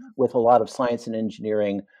ways with a lot of science and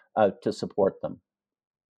engineering to support them.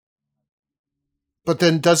 But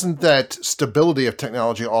then doesn't that stability of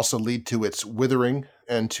technology also lead to its withering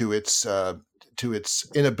and to its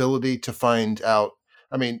inability to find out?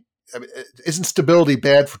 I mean, isn't stability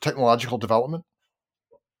bad for technological development?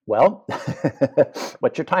 Well,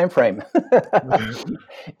 what's your time frame?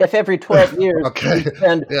 If every 12 years you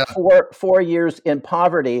spend 4 years in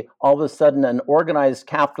poverty, all of a sudden an organized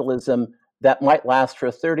capitalism that might last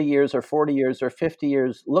for 30 years or 40 years or 50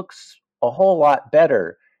 years looks a whole lot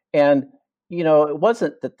better. And it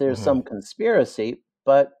wasn't that there's some conspiracy,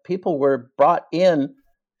 but people were brought in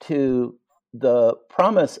to the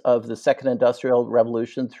promise of the second industrial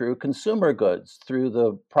revolution through consumer goods, through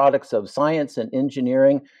the products of science and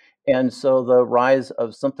engineering. And so the rise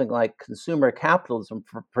of something like consumer capitalism,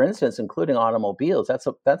 for instance, including automobiles, that's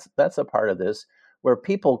a part of this, where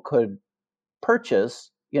people could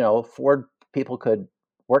purchase, Ford people could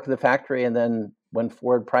work in the factory, and then when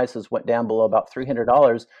Ford prices went down below about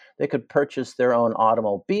 $300, they could purchase their own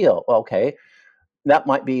automobile. Okay, that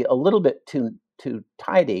might be a little bit too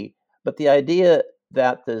tidy, but the idea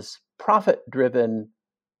that this profit-driven,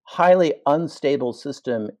 highly unstable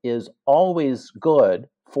system is always good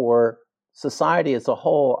for society as a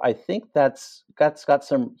whole, I think that's got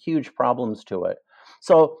some huge problems to it.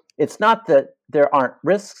 So it's not that there aren't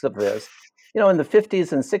risks of this. In the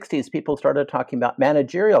 50s and 60s, people started talking about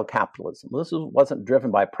managerial capitalism. This wasn't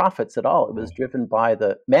driven by profits at all. It was driven by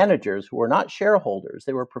the managers who were not shareholders.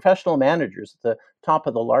 They were professional managers at the top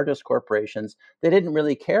of the largest corporations. They didn't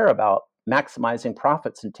really care about maximizing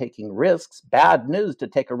profits and taking risks. Bad news to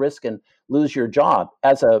take a risk and lose your job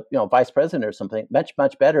as a vice president or something. Much,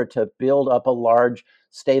 much better to build up a large,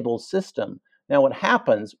 stable system. Now, what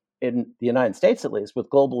happens in the United States, at least, with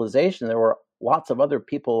globalization, there were lots of other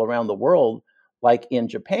people around the world, like in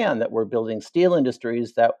Japan, that were building steel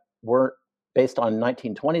industries that weren't based on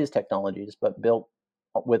 1920s technologies, but built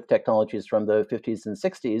with technologies from the 50s and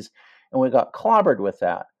 60s, and we got clobbered with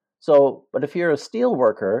that. So, but if you're a steel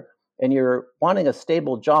worker and you're wanting a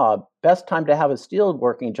stable job, best time to have a steel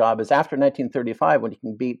working job is after 1935, when you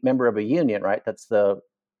can be member of a union, right? That's the,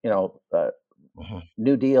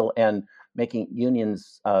 New Deal and making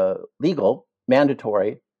unions legal,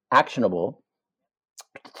 mandatory, actionable,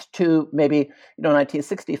 to maybe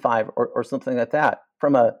 1965 or something like that.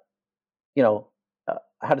 From a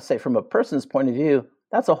from a person's point of view,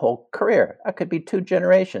 that's a whole career. That could be 2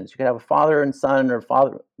 generations. You could have a father and son, or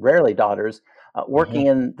rarely daughters, working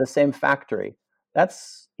in the same factory.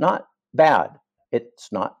 That's not bad.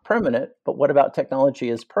 It's not permanent, but what about technology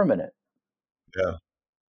is permanent?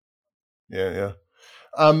 Yeah.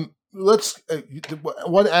 Let's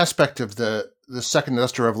one aspect of the second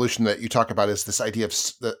industrial revolution that you talk about is this idea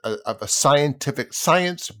of a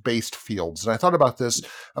science-based fields. And I thought about this,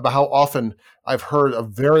 about how often I've heard a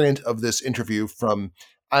variant of this interview from,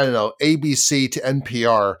 I don't know, ABC to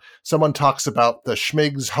NPR. Someone talks about the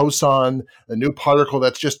Schmidt's Hoson, a new particle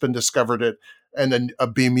that's just been discovered, and then a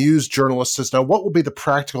bemused journalist says, "Now, what will be the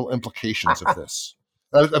practical implications of this?"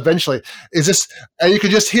 Eventually, is this, and you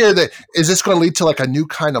can just hear that, is this going to lead to like a new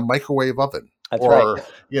kind of microwave oven? That's or, right.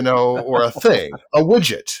 Or a thing, a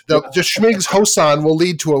widget. Just Schmidt's Hoson will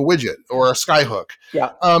lead to a widget or a skyhook.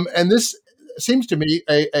 Yeah. And this seems to me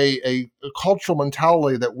a cultural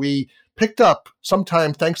mentality that we picked up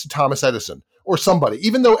sometime thanks to Thomas Edison or somebody,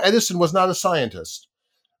 even though Edison was not a scientist.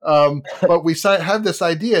 But we have this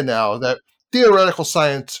idea now that theoretical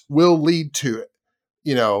science will lead to,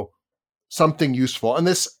 something useful. And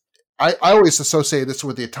this, I always associate this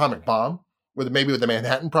with the atomic bomb, maybe with the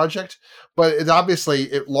Manhattan Project, but it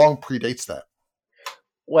long predates that.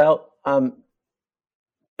 Well,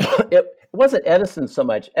 it wasn't Edison so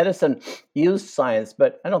much. Edison used science,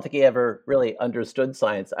 but I don't think he ever really understood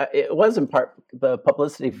science. It was in part the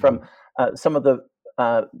publicity from some of the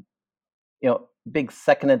big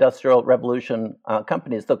second industrial revolution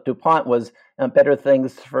companies. Look, DuPont was better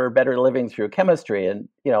things for better living through chemistry, and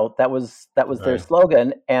that was their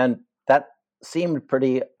slogan, and that seemed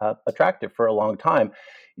pretty attractive for a long time.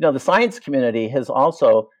 The science community has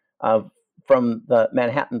also, from the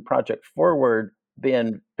Manhattan Project forward,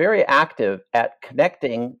 been very active at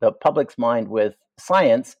connecting the public's mind with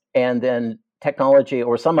science and then technology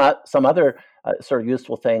or some other sort of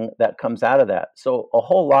useful thing that comes out of that. So a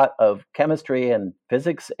whole lot of chemistry and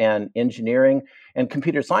physics and engineering and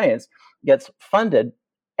computer science gets funded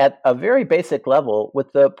at a very basic level,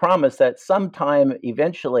 with the promise that sometime,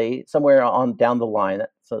 eventually, somewhere on down the line,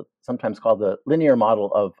 that's sometimes called the linear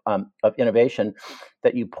model of innovation,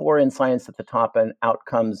 that you pour in science at the top and out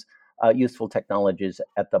comes useful technologies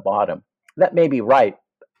at the bottom. That may be right.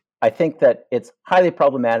 I think that it's highly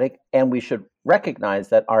problematic, and we should recognize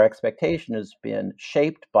that our expectation has been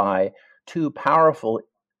shaped by 2 powerful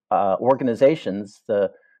organizations,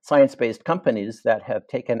 the science-based companies that have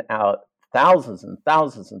taken out thousands and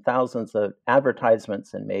thousands and thousands of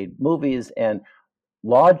advertisements and made movies and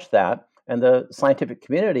lodged that. And the scientific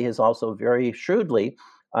community has also very shrewdly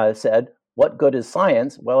said, what good is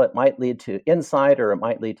science? Well, it might lead to insight, or it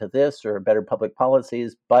might lead to this, or better public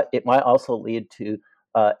policies, but it might also lead to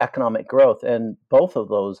economic growth. And both of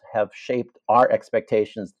those have shaped our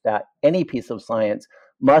expectations that any piece of science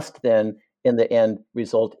must then, in the end,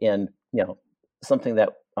 result in something that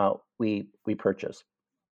we purchase.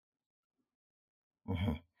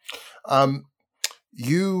 Mm-hmm.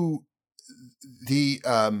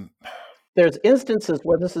 There's instances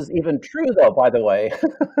where this is even true, though. By the way,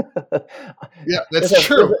 yeah, that's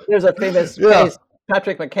true. There's a famous case.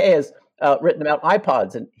 Patrick McKay has written about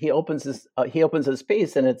iPods, and he opens his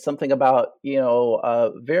piece, and it's something about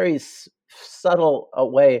a very subtle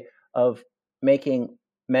way of making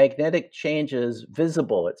magnetic changes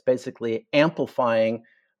visible. It's basically amplifying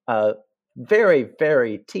very,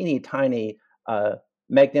 very teeny tiny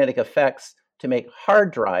magnetic effects to make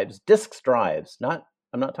hard drives, disk drives,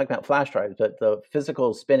 I'm not talking about flash drives, but the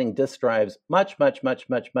physical spinning disk drives, much, much, much,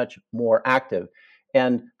 much, much more active.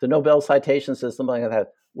 And the Nobel citation says something like that: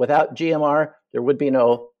 without GMR, there would be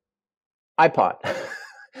no iPod.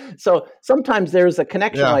 So sometimes there's a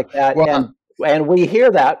connection like that, and we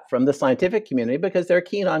hear that from the scientific community because they're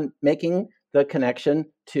keen on making the connection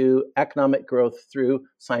to economic growth through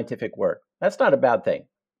scientific work. That's not a bad thing.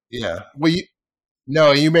 Yeah.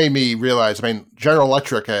 Well, you made me realize. I mean, General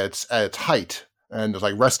Electric at its height, and it's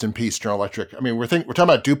like rest in peace, General Electric. I mean, we're talking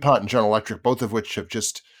about DuPont and General Electric, both of which have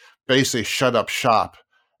just basically shut up shop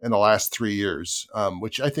in the last 3 years,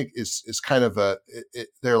 which I think is kind of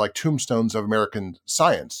they're like tombstones of American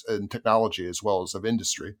science and technology as well as of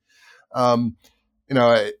industry.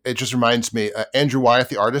 It just reminds me, Andrew Wyeth,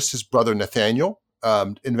 the artist, his brother Nathaniel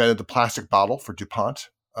invented the plastic bottle for DuPont,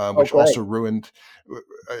 which also ruined.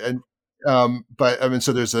 But I mean,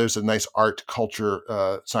 so there's a nice art,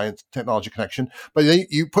 culture, science, technology connection. But then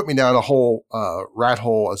you put me down a whole rat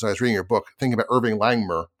hole as I was reading your book, thinking about Irving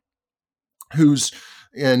Langmuir, whose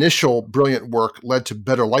initial brilliant work led to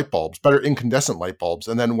better light bulbs, better incandescent light bulbs,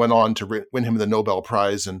 and then went on to win him the Nobel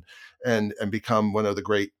Prize and become one of the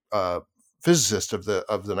great physicists of the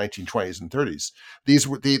 1920s and 30s. These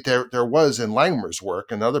were there was in Langmuir's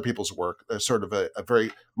work and other people's work sort of a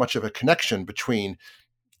very much of a connection between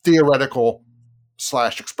theoretical /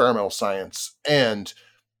 experimental science and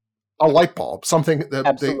a light bulb, something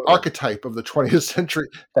that the archetype of the 20th century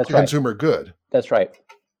consumer good. That's right.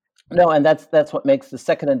 No, and that's what makes the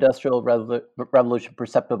second industrial revolution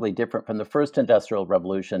perceptibly different from the first industrial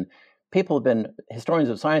revolution. Historians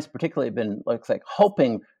of science particularly have been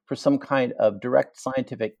hoping for some kind of direct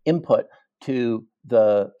scientific input to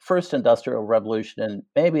the first industrial revolution, and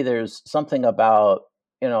maybe there's something about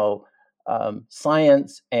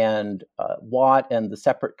science and Watt and the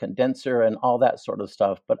separate condenser and all that sort of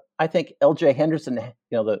stuff. But I think L.J. Henderson,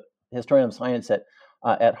 the historian of science at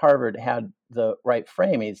Harvard, had the right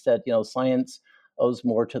frame. He said, science owes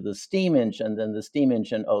more to the steam engine than the steam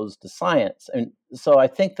engine owes to science. And so I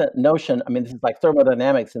think that notion, this is like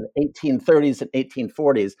thermodynamics in the 1830s and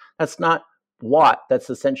 1840s. That's not Watt. That's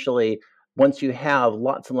essentially, once you have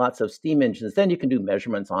lots and lots of steam engines, then you can do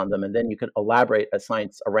measurements on them, and then you can elaborate a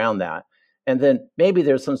science around that. And then maybe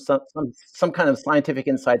there's some kind of scientific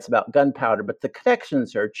insights about gunpowder, but the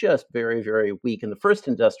connections are just very, very weak. In the first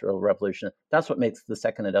industrial revolution, that's what makes the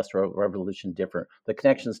second industrial revolution different. The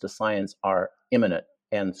connections to science are imminent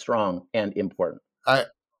and strong and important.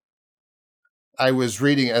 I was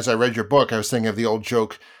reading, as I read your book, I was thinking of the old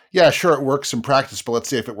joke, yeah, sure, it works in practice, but let's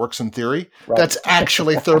see if it works in theory. Right. That's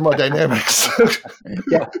actually thermodynamics.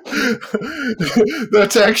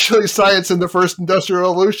 That's actually science in the first industrial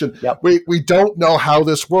revolution. Yep. We don't know how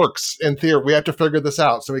this works in theory. We have to figure this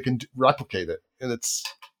out so we can replicate it. And it's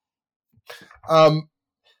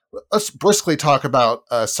let's briskly talk about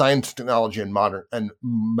science, technology, and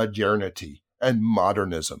modernity and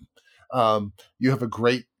modernism. You have a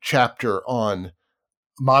great chapter on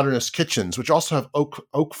modernist kitchens, which also have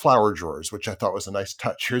oak flower drawers, which I thought was a nice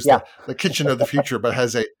touch. Here's the kitchen of the future, but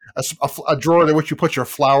has a drawer in which you put your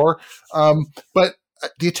flour. But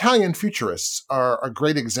the Italian futurists are a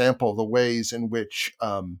great example of the ways in which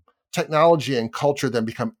technology and culture then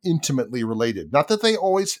become intimately related. Not that they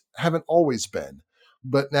haven't always been,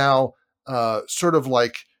 but now sort of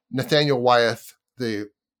like Nathaniel Wyeth,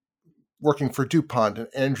 working for DuPont, and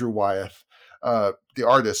Andrew Wyeth, the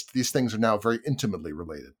artist, these things are now very intimately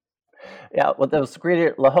related. Yeah, well, there was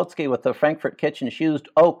Greta Lahotsky with the Frankfurt kitchen. She used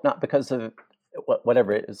oak not because of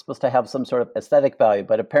whatever, it was supposed to have some sort of aesthetic value,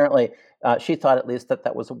 but apparently she thought at least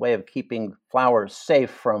that was a way of keeping flour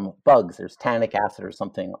safe from bugs. There's tannic acid or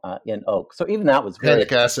something in oak. So even that was very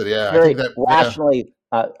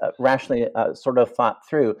rationally sort of thought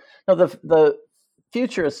through. Now, the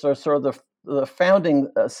futurists are sort of the founding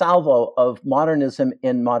salvo of modernism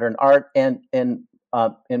in modern art and in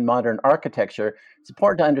modern architecture. It's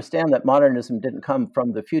important to understand that modernism didn't come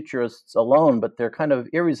from the futurists alone, but they're kind of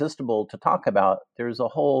irresistible to talk about. There's a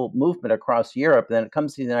whole movement across Europe, and then it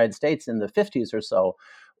comes to the United States in the 50s or so,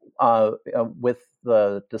 with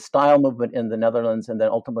the style movement in the Netherlands, and then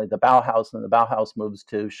ultimately the Bauhaus, and the Bauhaus moves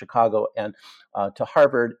to Chicago and to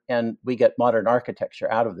Harvard, and we get modern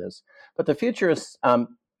architecture out of this. But the futurists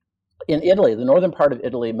in Italy, the northern part of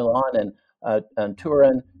Italy, Milan and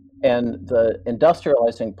Turin, and the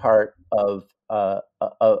industrializing part of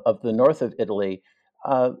the north of Italy,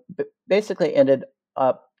 basically ended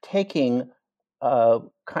up taking a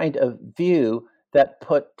kind of view that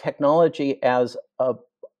put technology as a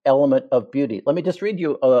element of beauty. Let me just read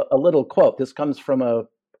you a little quote. This comes from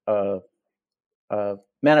a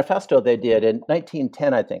manifesto they did in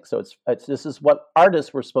 1910, I think. So this is what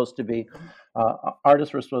artists were supposed to be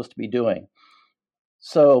doing.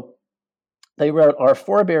 So they wrote, "Our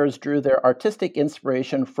forebears drew their artistic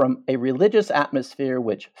inspiration from a religious atmosphere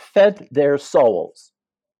which fed their souls.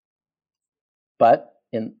 But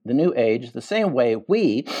in the new age, the same way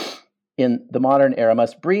we, in the modern era,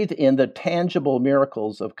 must breathe in the tangible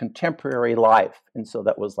miracles of contemporary life." And so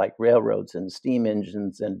that was like railroads and steam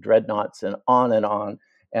engines and dreadnoughts and on and on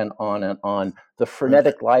and on and on. The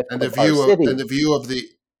frenetic life and of our city. And the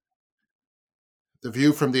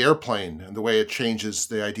view from the airplane and the way it changes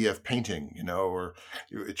the idea of painting, or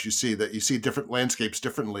you see different landscapes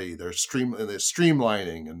differently. They're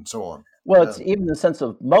streamlining and so on. Well, it's even the sense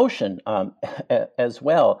of motion as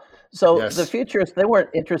well. So yes. The futurists, they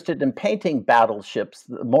weren't interested in painting battleships.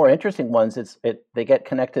 The more interesting ones, they get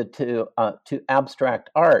connected to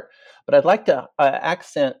abstract art. But I'd like to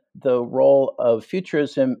accent the role of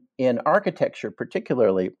futurism in architecture,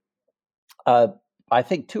 particularly. I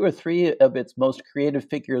think 2 or 3 of its most creative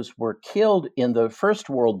figures were killed in the First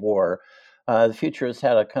World War. The futurists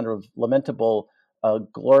had a kind of lamentable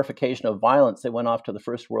glorification of violence. They went off to the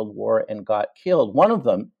First World War and got killed. One of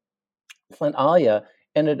them, Flint Alia,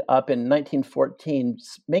 ended up in 1914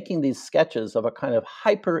 making these sketches of a kind of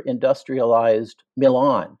hyper-industrialized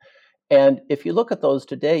Milan. And if you look at those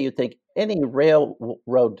today, you think any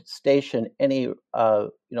railroad station, any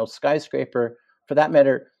skyscraper, for that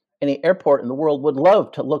matter, any airport in the world would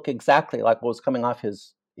love to look exactly like what was coming off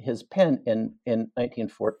his pen in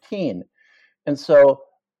 1914. And so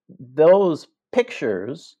those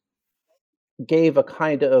pictures gave a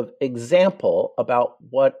kind of example about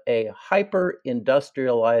what a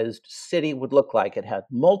hyper-industrialized city would look like. It had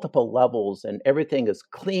multiple levels, and everything is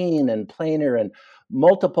clean and plainer, and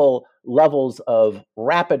multiple levels of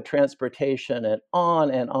rapid transportation, and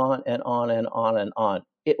on and on and on and on and on.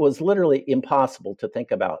 It was literally impossible to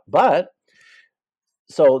think about. But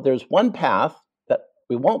so there's one path that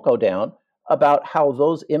we won't go down about how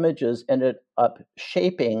those images ended up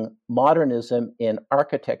shaping modernism in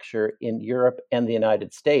architecture in Europe and the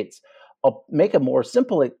United States. I'll make a more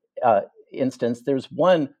simple instance. There's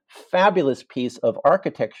one fabulous piece of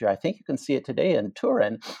architecture. I think you can see it today in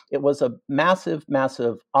Turin. It was a massive,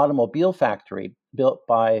 massive automobile factory built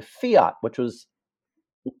by Fiat, which was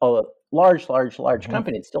a large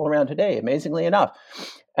company. It's still around today, amazingly enough.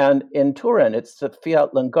 And in Turin, it's the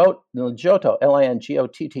Fiat Lingotto, Lingotto.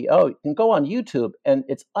 You can go on YouTube, and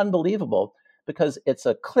it's unbelievable because it's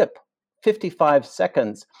a clip, 55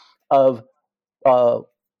 seconds of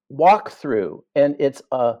walkthrough, and it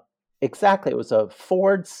was a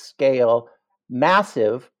Ford scale,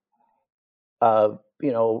 massive,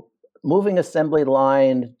 moving assembly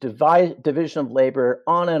line, division of labor,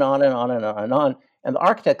 on and on and on and on and on. And the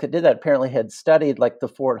architect that did that apparently had studied like the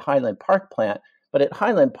Ford Highland Park plant. But at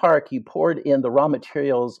Highland Park, you poured in the raw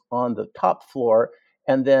materials on the top floor,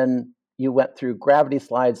 and then you went through gravity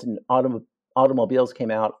slides, and automobiles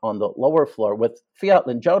came out on the lower floor. With Fiat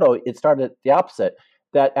Lingotto, it started the opposite,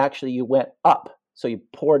 that actually you went up. So you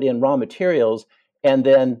poured in raw materials, and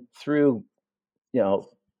then through,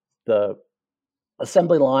 the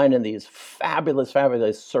assembly line and these fabulous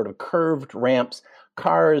sort of curved ramps,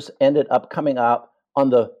 cars ended up coming up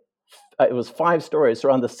on it was 5 stories. So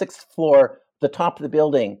on the 6th floor, the top of the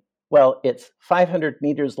building, well, it's 500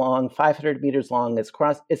 meters long. It's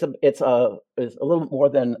a little more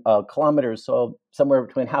than a kilometer, so somewhere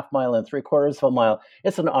between half mile and 3/4 of a mile.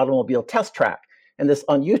 It's an automobile test track. And this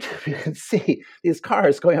on YouTube, you can see these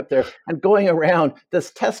cars going up there and going around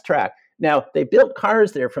this test track. Now, they built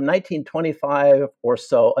cars there from 1925 or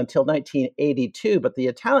so until 1982, but the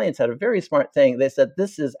Italians had a very smart thing. They said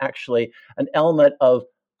this is actually an element of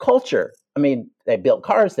culture. I mean, they built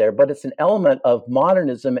cars there, but it's an element of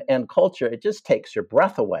modernism and culture. It just takes your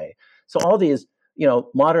breath away. So all these,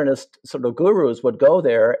 modernist sort of gurus would go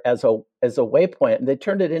there as a waypoint, and they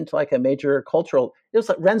turned it into like a major cultural. It was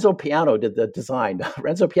like Renzo Piano did the design.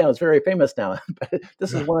 Renzo Piano is very famous now, but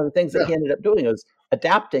this is one of the things that he ended up doing, was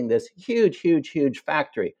adapting this huge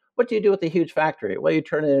factory. What do you do with a huge factory? Well, you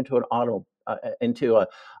turn it into an into a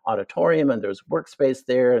auditorium, and there's workspace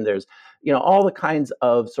there, and there's all the kinds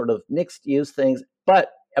of sort of mixed use things.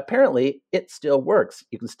 But apparently, it still works.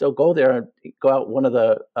 You can still go there and go out one of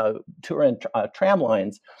the Turin tram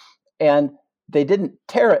lines, and they didn't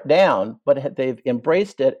tear it down, but they've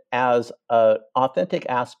embraced it as an authentic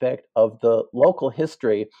aspect of the local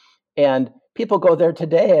history. And people go there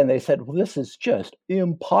today and they said, well, this is just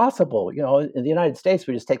impossible. In the United States,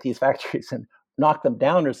 we just take these factories and knock them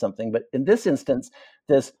down or something. But in this instance,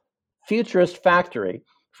 this futurist factory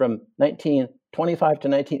from 1925 to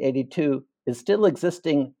 1982 is still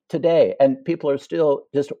existing today, and people are still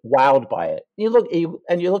just wowed by it. You look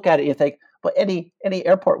at it and you think, well, any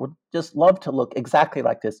airport would just love to look exactly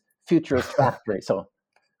like this futurist factory. So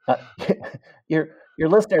your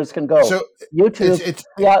listeners can go YouTube,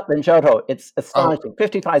 Fiat and Giotto. It's astonishing.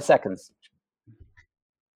 55 seconds.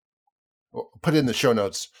 We'll put it in the show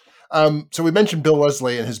notes. So we mentioned Bill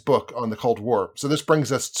Leslie and his book on the Cold War. So this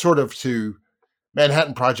brings us sort of to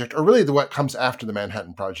Manhattan Project, or really what comes after the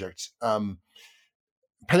Manhattan Project.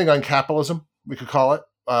 Pentagon capitalism, we could call it.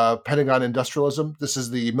 Pentagon industrialism. This is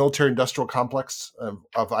the military-industrial complex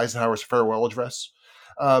of Eisenhower's farewell address.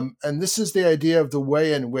 And this is the idea of the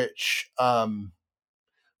way in which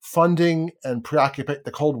funding and preoccupate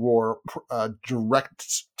the Cold War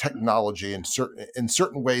directs technology in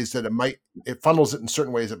certain ways that it funnels it in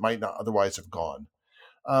certain ways it might not otherwise have gone.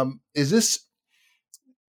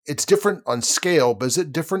 It's different on scale, but is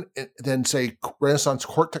it different than, say, Renaissance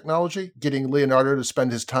court technology, getting Leonardo to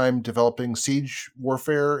spend his time developing siege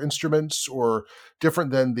warfare instruments, or different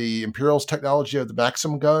than the Imperial's technology of the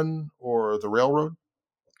Maxim gun or the railroad?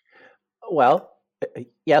 Well,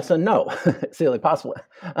 yes and no. It's the only possible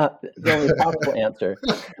answer.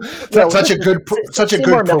 Such a good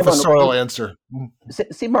professorial answer.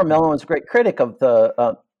 Seymour Mellon was a great critic of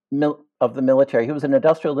the military. He was an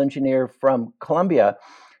industrial engineer from Columbia.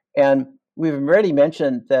 And we've already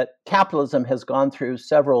mentioned that capitalism has gone through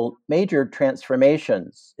several major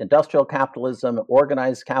transformations: industrial capitalism,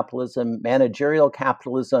 organized capitalism, managerial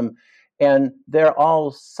capitalism, and they're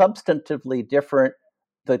all substantively different.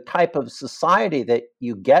 The type of society that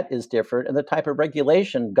you get is different, and the type of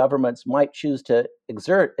regulation governments might choose to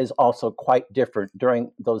exert is also quite different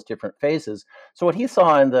during those different phases. So what he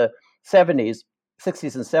saw in the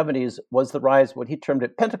 60s and 70s was the rise of what he termed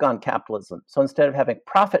it Pentagon capitalism. So instead of having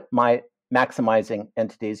profit maximizing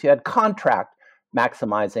entities, you had contract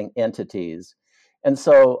maximizing entities. And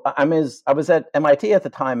so I was at MIT at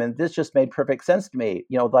the time, and this just made perfect sense to me.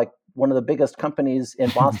 Like one of the biggest companies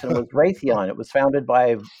in Boston was Raytheon. It was founded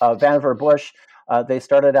by Vannevar Bush. They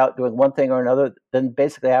started out doing one thing or another. Then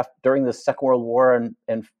basically during the Second World War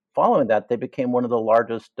and following that, they became one of the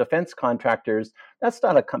largest defense contractors. That's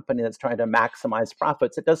not a company that's trying to maximize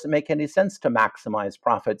profits. It doesn't make any sense to maximize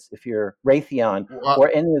profits if you're Raytheon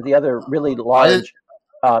or any of the other really large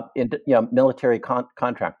military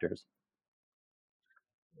contractors.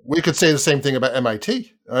 We could say the same thing about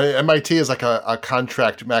MIT. MIT is like a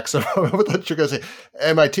contract maximum. What you're going to say?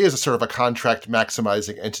 MIT is a sort of a contract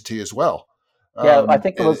maximizing entity as well. Yeah, I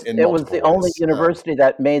think it was the only university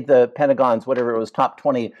that made the Pentagon's, whatever it was, top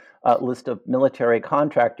 20 list of military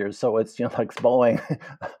contractors. So it's like Boeing,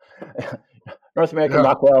 North American,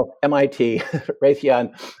 Rockwell, MIT,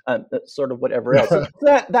 Raytheon, sort of whatever else. So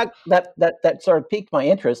that sort of piqued my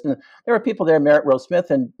interest. And there were people there, Merritt Roe Smith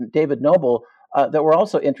and David Noble, that were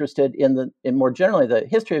also interested in more generally the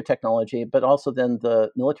history of technology, but also then the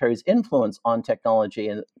military's influence on technology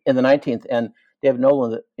in the 19th, and David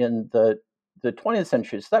Noble in the 20th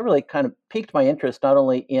century. So that really kind of piqued my interest, not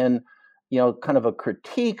only in kind of a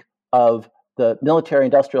critique of the military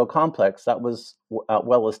industrial complex that was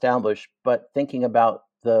well established, but thinking about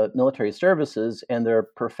the military services and their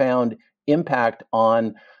profound impact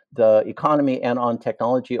on the economy and on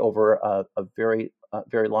technology over a very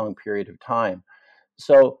long period of time.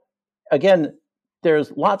 So again,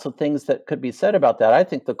 there's lots of things that could be said about that. I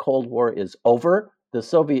think the Cold War is over. The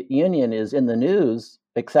Soviet Union is in the news,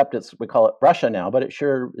 except we call it Russia now, but it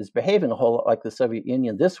sure is behaving a whole lot like the Soviet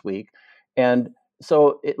Union this week. And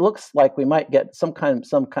so it looks like we might get some kind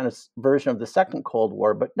of version of the second Cold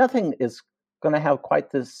War, but nothing is going to have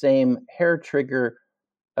quite the same hair trigger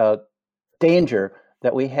danger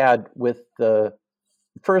that we had with the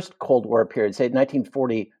first Cold War period, say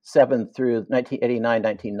 1947 through 1989,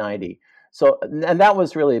 1990. So, and that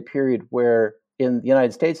was really a period where, in the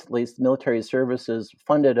United States at least, the military services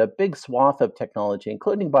funded a big swath of technology,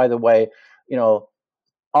 including, by the way,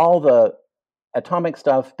 all the atomic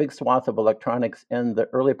stuff, big swath of electronics, and the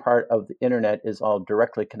early part of the internet is all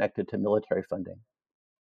directly connected to military funding.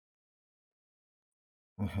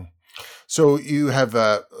 Mm-hmm. So you have,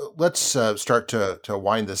 let's start to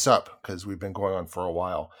wind this up because we've been going on for a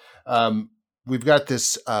while. We've got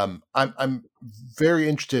this. I'm very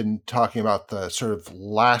interested in talking about the sort of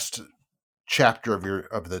last chapter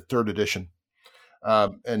of the third edition.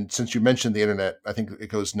 And since you mentioned the internet, I think it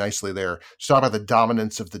goes nicely there. Let's talk about the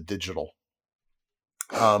dominance of the digital.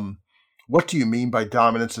 What do you mean by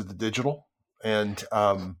dominance of the digital? And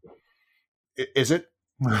is it?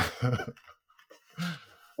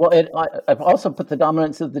 Well, I've also put the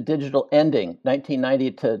dominance of the digital ending,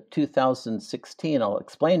 1990 to 2016. I'll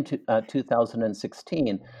explain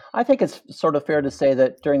 2016. I think it's sort of fair to say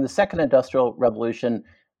that during the Second Industrial Revolution,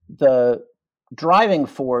 the driving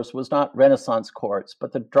force was not Renaissance courts,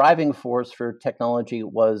 but the driving force for technology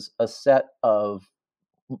was a set of,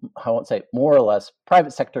 I won't say more or less,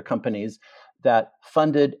 private sector companies that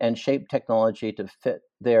funded and shaped technology to fit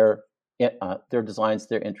their designs,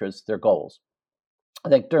 their interests, their goals. I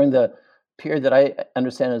think during the period that I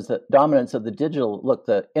understand is the dominance of the digital, look,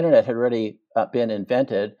 the internet had already been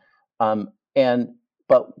invented.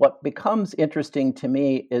 But what becomes interesting to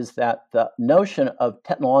me is that the notion of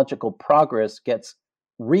technological progress gets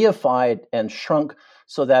reified and shrunk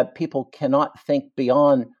so that people cannot think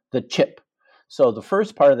beyond the chip. So the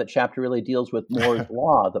first part of the chapter really deals with Moore's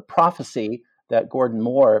law, the prophecy that Gordon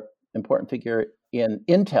Moore, important figure in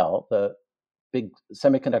Intel, the big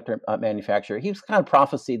semiconductor manufacturer, he kind of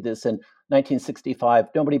prophesied this in 1965.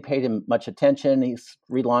 Nobody paid him much attention. He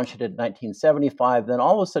relaunched it in 1975. Then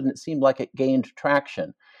all of a sudden, it seemed like it gained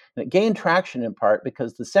traction. And it gained traction in part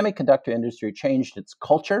because the semiconductor industry changed its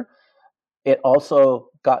culture. It also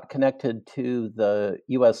got connected to the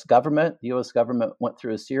U.S. government. The U.S. government went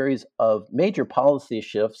through a series of major policy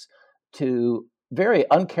shifts to very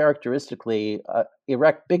uncharacteristically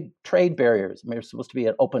erect big trade barriers. I mean, there's supposed to be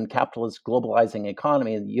an open capitalist globalizing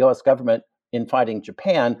economy, and the U.S. government, in fighting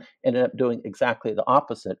Japan, ended up doing exactly the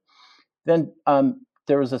opposite. Then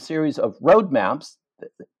there was a series of roadmaps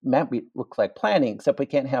that look like planning, except we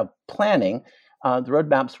can't have planning. The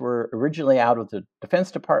roadmaps were originally out of the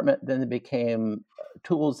Defense Department, then they became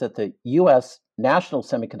tools that the U.S. national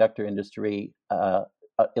semiconductor industry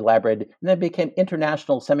elaborated, and then became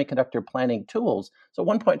international semiconductor planning tools. So at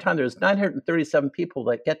one point in time, there's 937 people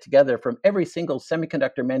that get together from every single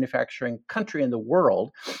semiconductor manufacturing country in the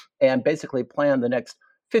world and basically plan the next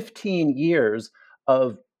 15 years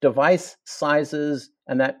of device sizes,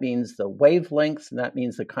 and that means the wavelengths, and that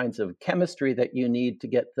means the kinds of chemistry that you need to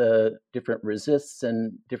get the different resists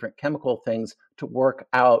and different chemical things to work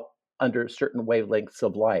out under certain wavelengths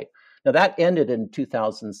of light. Now that ended in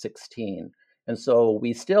 2016. And so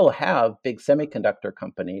we still have big semiconductor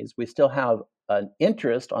companies. We still have an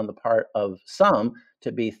interest on the part of some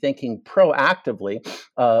to be thinking proactively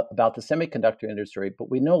about the semiconductor industry,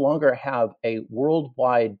 but we no longer have a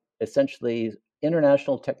worldwide, essentially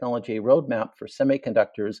international technology roadmap for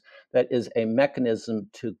semiconductors that is a mechanism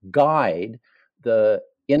to guide the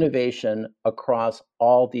innovation across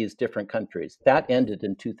all these different countries. That ended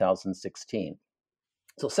in 2016.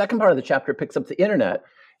 So the second part of the chapter picks up the internet.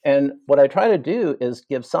 And what I try to do is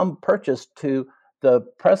give some purchase to the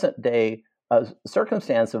present day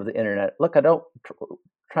circumstance of the internet. Look, I don't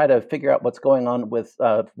try to figure out what's going on with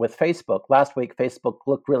Facebook. Last week, Facebook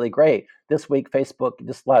looked really great. This week, Facebook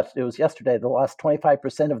it was yesterday, they lost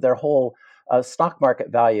 25% of their whole stock market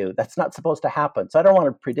value. That's not supposed to happen. So I don't want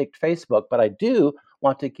to predict Facebook, but I do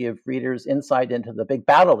want to give readers insight into the big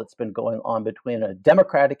battle that's been going on between a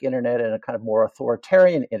democratic internet and a kind of more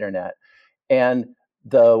authoritarian internet. And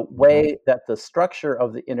the way that the structure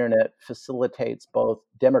of the internet facilitates both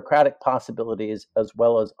democratic possibilities as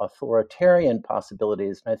well as authoritarian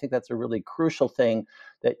possibilities. And I think that's a really crucial thing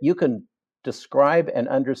that you can describe and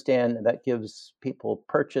understand, and that gives people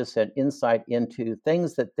purchase and insight into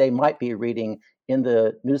things that they might be reading in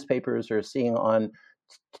the newspapers or seeing on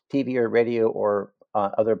TV or radio or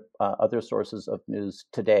other sources of news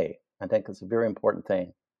today. I think it's a very important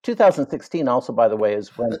thing. 2016 also, by the way,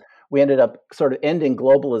 is when we ended up sort of ending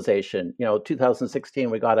globalization. 2016,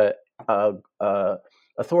 we got a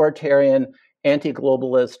authoritarian,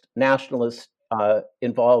 anti-globalist, nationalist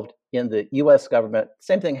involved in the U.S. government.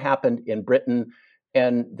 Same thing happened in Britain,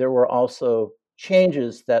 and there were also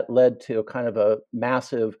changes that led to a kind of a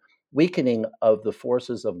massive weakening of the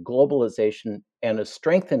forces of globalization and a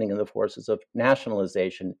strengthening of the forces of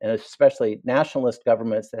nationalization, and especially nationalist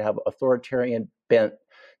governments that have authoritarian bent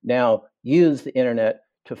now use the internet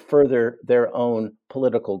to further their own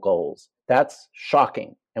political goals. That's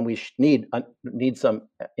shocking, and we need some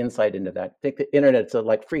insight into that. I think the internet's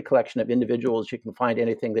a free collection of individuals. You can find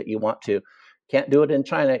anything that you want to. Can't do it in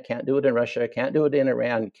China, can't do it in Russia, can't do it in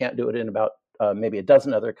Iran, can't do it in about maybe a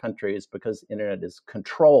dozen other countries because the internet is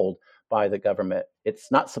controlled by the government.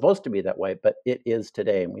 It's not supposed to be that way, but it is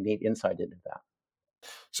today, and we need insight into that.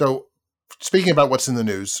 So, speaking about what's in the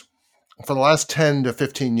news, for the last 10 to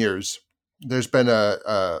 15 years, there's been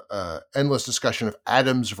a endless discussion of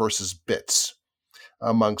atoms versus bits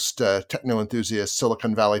amongst techno enthusiasts,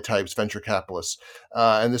 Silicon Valley types, venture capitalists,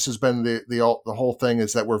 and this has been the whole thing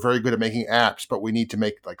is that we're very good at making apps, but we need to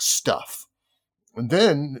make like stuff. And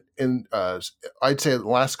then in I'd say the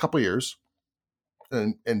last couple of years,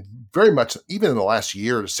 and very much even in the last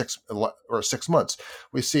year to 6 months,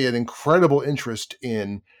 we see an incredible interest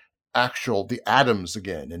in the atoms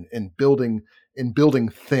again, and building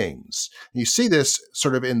things. And you see this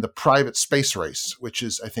sort of in the private space race, which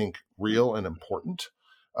is, I think, real and important.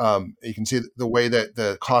 You can see the way that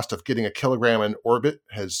the cost of getting a kilogram in orbit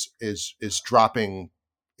is dropping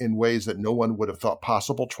in ways that no one would have thought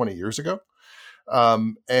possible 20 years ago.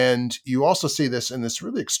 And you also see this in this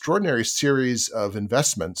really extraordinary series of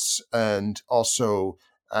investments, and also,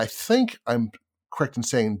 I think I'm correct in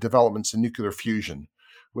saying, developments in nuclear fusion,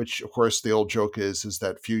 which, of course, the old joke is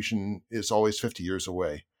that fusion is always 50 years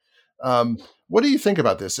away. What do you think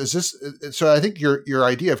about this? Is this so? I think your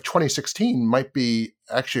idea of 2016 might be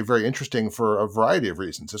actually very interesting for a variety of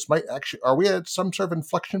reasons. This might actually, are we at some sort of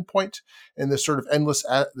inflection point in this sort of endless,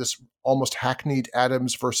 this almost hackneyed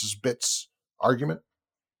atoms versus bits argument?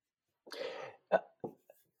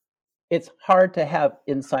 It's hard to have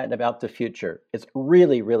insight about the future. It's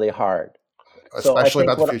really, really hard. Especially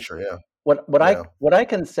about the future, yeah. What I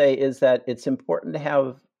can say is that it's important to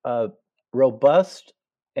have a robust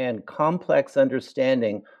and complex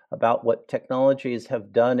understanding about what technologies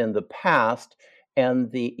have done in the past,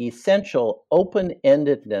 and the essential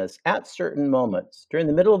open-endedness at certain moments. During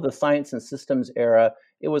the middle of the science and systems era,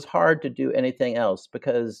 it was hard to do anything else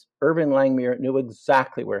because Irving Langmuir knew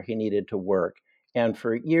exactly where he needed to work. And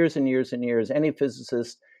for years and years and years, any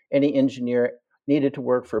physicist, any engineer needed to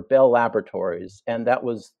work for Bell Laboratories, and that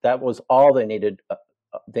was all they needed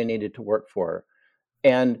to work for.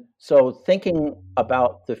 And so thinking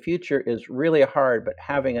about the future is really hard, but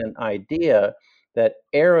having an idea that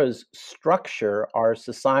eras structure our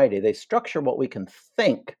society, they structure what we can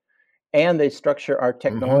think, and they structure our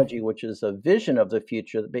technology, which is a vision of the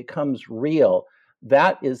future that becomes real.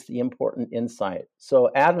 That is the important insight. So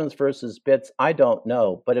atoms versus bits, I don't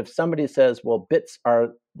know. But if somebody says, well, bits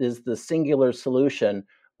is the singular solution,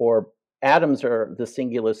 or atoms are the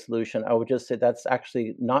singular solution, I would just say that's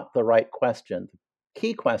actually not the right question. The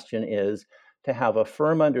key question is to have a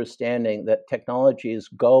firm understanding that technologies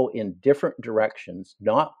go in different directions,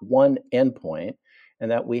 not one endpoint,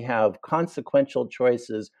 and that we have consequential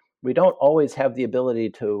choices. We don't always have the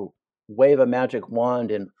ability to wave a magic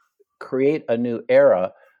wand and create a new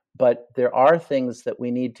era, but there are things that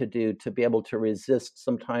we need to do to be able to resist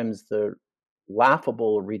sometimes the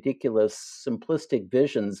laughable, ridiculous, simplistic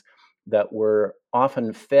visions that we're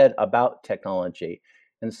often fed about technology.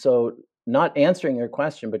 And so not answering your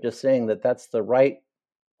question, but just saying that that's the right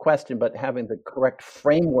question, but having the correct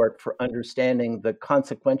framework for understanding the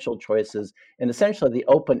consequential choices and essentially the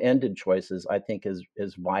open-ended choices, I think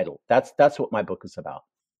is vital. That's what my book is about.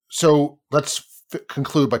 So let's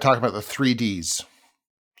conclude by talking about the 3 Ds: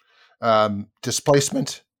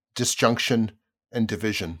 displacement, disjunction, and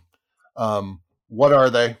division. What are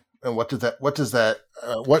they, and what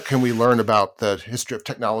can we learn about the history of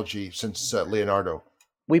technology since Leonardo?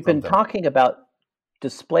 We've been talking about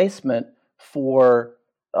displacement for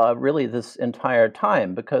really this entire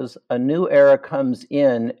time, because a new era comes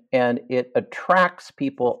in and it attracts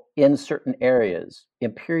people in certain areas.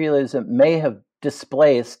 Imperialism may have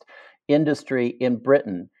displaced industry in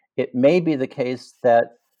Britain. It may be the case that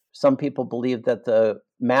some people believe that the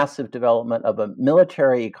massive development of a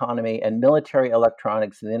military economy and military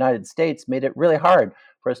electronics in the United States made it really hard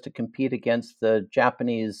for us to compete against the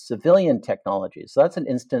Japanese civilian technology. So that's an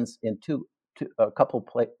instance in a couple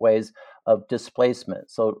ways of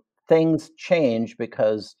displacement. So things change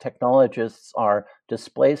because technologists are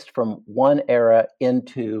displaced from one era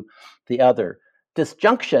into the other.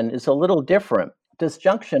 Disjunction is a little different.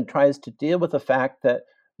 Disjunction tries to deal with the fact that,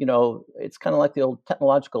 it's kind of like the old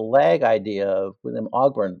technological lag idea of William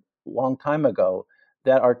Ogburn a long time ago,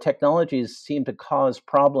 that our technologies seem to cause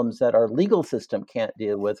problems that our legal system can't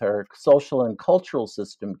deal with, our social and cultural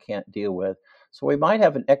system can't deal with. So we might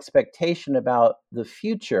have an expectation about the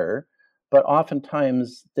future, but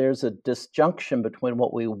oftentimes there's a disjunction between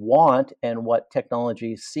what we want and what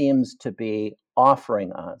technology seems to be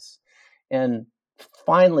offering us. And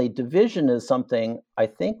finally, division is something I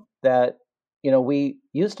think that, we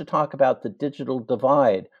used to talk about the digital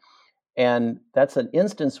divide. And that's an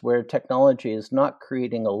instance where technology is not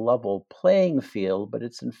creating a level playing field, but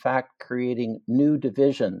it's in fact creating new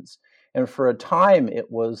divisions. And for a time,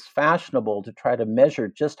 it was fashionable to try to measure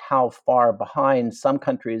just how far behind some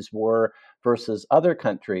countries were versus other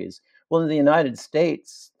countries. Well, in the United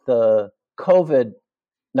States, the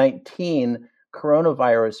COVID-19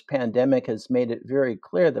 coronavirus pandemic has made it very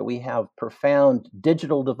clear that we have profound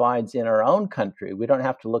digital divides in our own country. We don't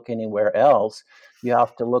have to look anywhere else. You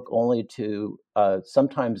have to look only to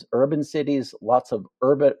sometimes urban cities, lots of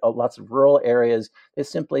rural areas. They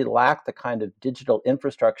simply lack the kind of digital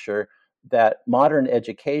infrastructure that modern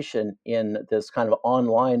education in this kind of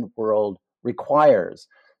online world requires.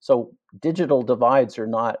 So digital divides are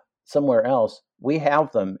not somewhere else. We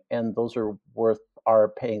have them, and those are worth our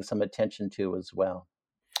paying some attention to as well.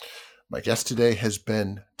 My guest today has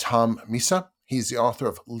been Tom Misa. He's the author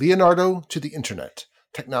of Leonardo to the Internet,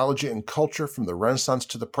 Technology and Culture from the Renaissance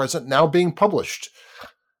to the Present, now being published,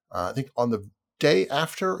 I think on the day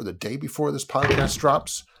after or the day before this podcast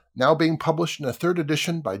drops, now being published in a third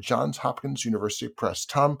edition by Johns Hopkins University Press.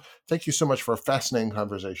 Tom, thank you so much for a fascinating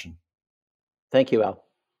conversation. Thank you, Al.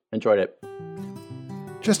 Enjoyed it.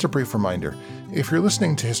 Just a brief reminder, if you're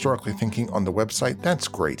listening to Historically Thinking on the website, that's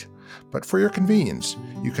great. But for your convenience,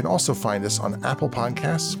 you can also find us on Apple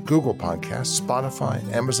Podcasts, Google Podcasts, Spotify,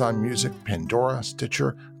 Amazon Music, Pandora,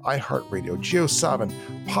 Stitcher, iHeartRadio, JioSaavn,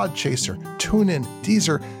 Podchaser, TuneIn,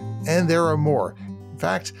 Deezer, and there are more. In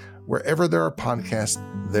fact, wherever there are podcasts,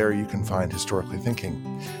 there you can find Historically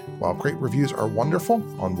Thinking. While great reviews are wonderful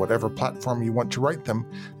on whatever platform you want to write them,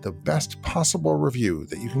 the best possible review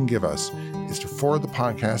that you can give us is to forward the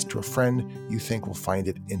podcast to a friend you think will find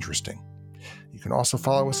it interesting. You can also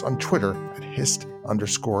follow us on Twitter at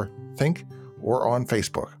hist_think or on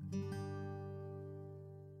Facebook.